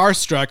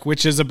Starstruck,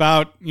 which is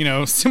about,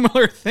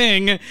 similar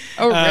thing.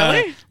 Oh,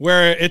 really?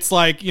 Where it's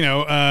like,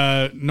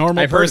 a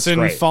normal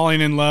person falling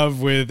in love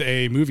with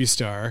a movie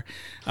star.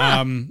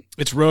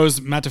 It's Rose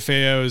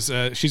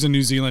Matafeo's, she's a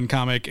New Zealand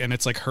comic, and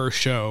it's like her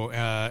show.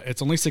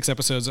 It's only 6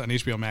 episodes on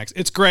HBO Max.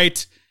 It's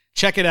great.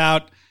 Check it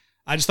out.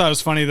 I just thought it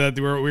was funny that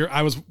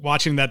I was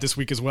watching that this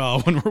week as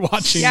well when we're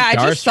watching. Yeah, I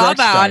just saw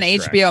that on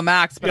HBO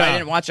Max, but I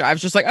didn't watch it. I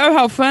was just like, oh,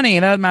 how funny.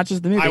 That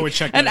matches the movie. I would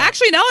check And that out.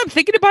 actually, now I'm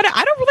thinking about it,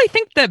 I don't really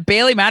think that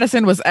Bailey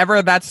Madison was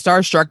ever that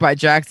starstruck by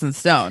Jackson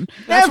Stone.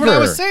 That's what I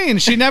was saying.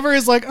 She never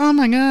is like, oh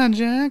my God,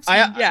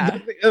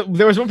 Jackson.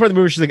 There was one part of the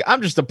movie where she's like,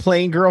 I'm just a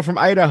plain girl from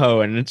Idaho.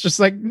 And it's just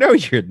like, no,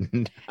 you're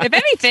not. If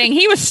anything,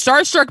 he was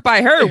starstruck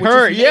by her,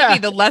 which is maybe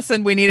the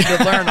lesson we needed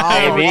to learn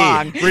all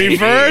along.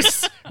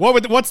 Reverse.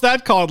 What's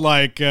that called?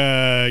 Like,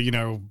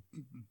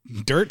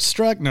 dirt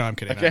struck? No, I'm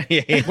kidding.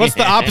 Okay. What's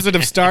the opposite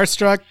of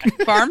starstruck?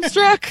 Farm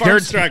struck? Farm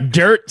struck.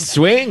 Dirt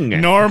swing.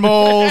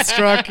 Normal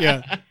struck.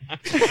 Yeah.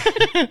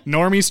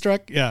 Normie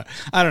struck. Yeah.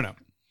 I don't know.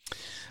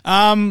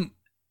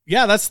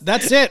 Yeah, that's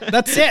it.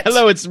 That's it.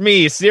 Hello, it's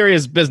me,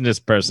 serious business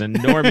person,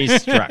 Normie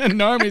Struck.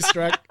 Normie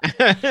struck.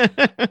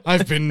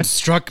 I've been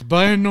struck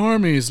by a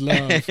Normie's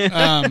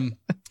love.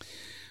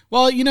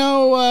 Well,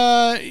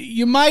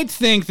 you might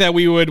think that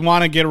we would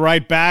want to get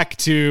right back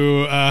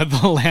to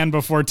The Land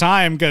Before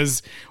Time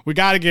because we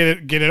got to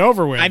get it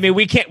over with. I mean,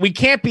 we can't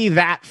be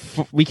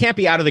we can't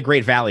be out of the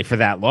Great Valley for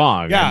that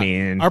long. Yeah. I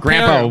mean,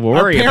 Grandpa will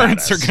worry about us. Our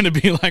parents are going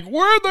to be like,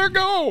 "Where'd they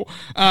go?"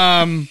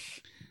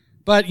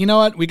 But you know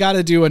what? We got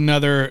to do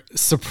another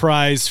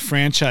surprise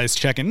franchise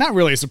check-in. Not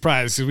really a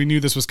surprise because we knew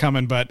this was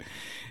coming, but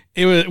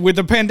it was with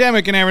the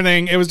pandemic and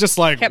everything. It was just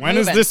like, when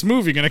is this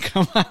movie going to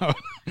come out?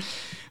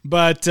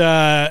 But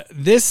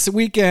this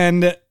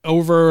weekend,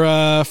 over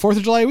 4th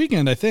of July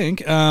weekend, I think,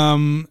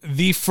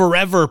 the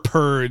Forever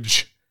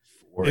Purge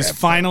is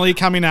finally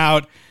coming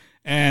out.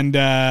 And,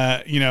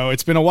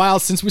 it's been a while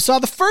since we saw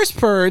the first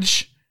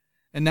Purge.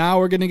 And now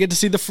we're going to get to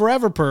see the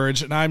Forever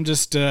Purge. And I'm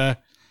just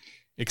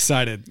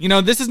excited.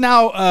 This is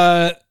now,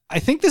 I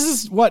think this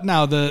is what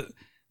now, the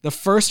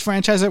first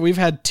franchise that we've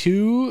had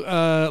 2,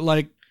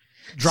 drop-ins?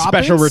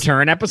 Special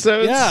return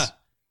episodes? Yeah.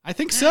 I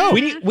think so.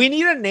 We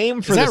need a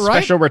name for the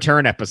special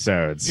return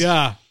episodes.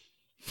 Yeah.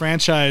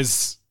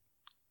 Franchise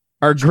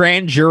Our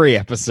grand jury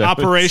episode.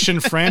 Operation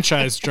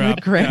Franchise Drop.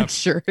 The grand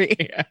jury.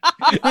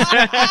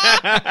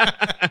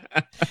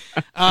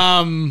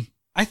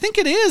 I think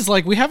it is.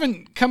 Like, we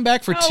haven't come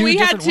back for two we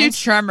had different two ones.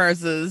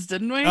 Tremerses,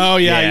 didn't we? Oh,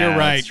 yeah, you're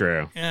right. That's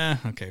true. Yeah,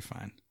 okay,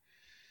 fine.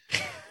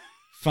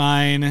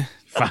 Fine.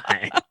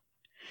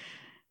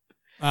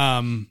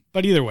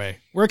 But either way,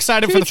 we're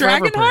excited Two for the Forever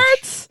Dragon Purge.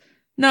 Hearts?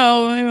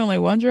 No, maybe only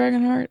one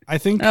Dragon Heart. I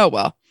think. Oh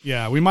well.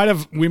 Yeah, we might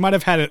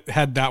have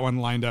had that one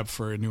lined up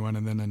for a new one,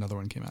 and then another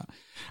one came out.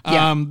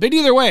 Yeah. But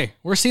either way,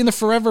 we're seeing the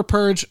Forever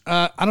Purge.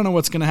 I don't know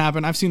what's going to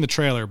happen. I've seen the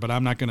trailer, but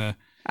I'm not going to.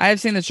 I have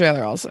seen the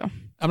trailer also.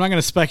 I'm not going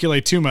to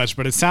speculate too much,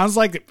 but it sounds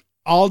like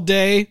all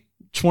day,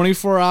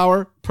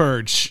 24-hour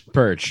purge.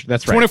 Purge.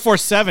 That's right.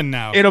 24/7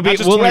 now. It'll be. Not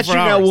just We'll let you 24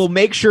 know. hours. We'll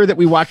make sure that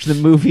we watch the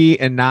movie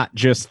and not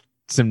just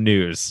some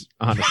news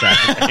on a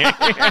Saturday.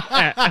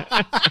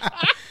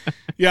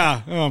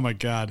 Yeah. Oh my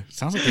God.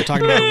 Sounds like they're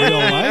talking about real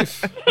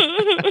life.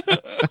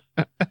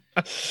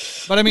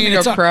 But I mean,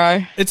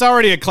 it's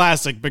already a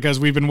classic because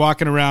we've been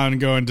walking around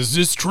going, does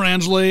this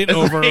translate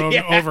over and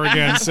over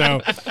again?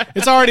 So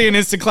it's already an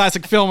instant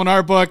classic film in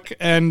our book.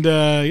 And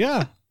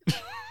yeah.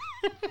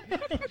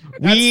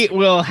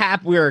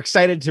 We're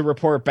excited to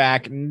report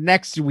back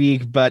next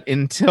week, but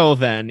until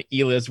then,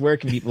 Eliz, where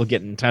can people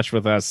get in touch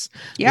with us?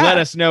 Yeah. Let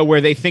us know where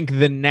they think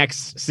the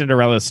next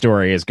Cinderella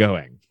story is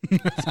going.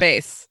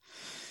 Space.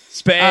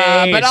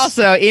 But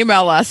also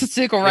email us at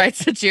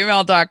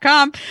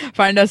sequelrights@gmail.com.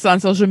 Find us on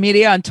social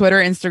media on Twitter,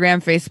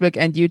 Instagram, Facebook,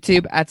 and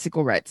YouTube at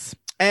Sequel Rights.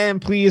 And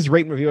please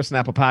rate and review us on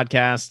Apple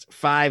Podcast.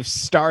 5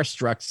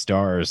 starstruck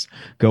stars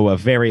go a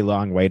very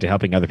long way to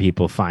helping other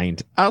people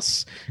find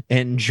us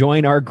and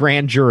join our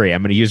grand jury.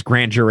 I'm going to use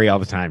grand jury all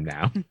the time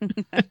now.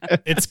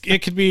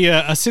 It could be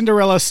a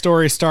Cinderella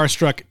story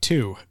Starstruck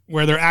 2,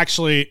 where they're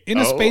actually in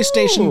a space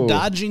station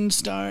dodging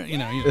star. You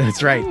know.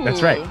 That's right.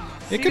 That's right.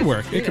 It could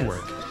work. It could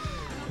work.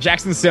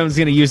 Jackson Stone's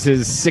going to use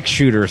his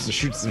 6-shooters to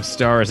shoot some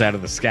stars out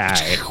of the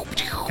sky.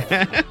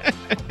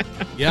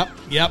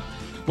 Yep.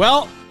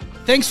 Well,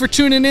 thanks for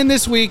tuning in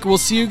this week. We'll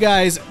see you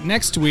guys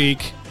next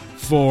week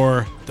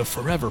for the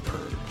Forever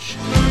Purge.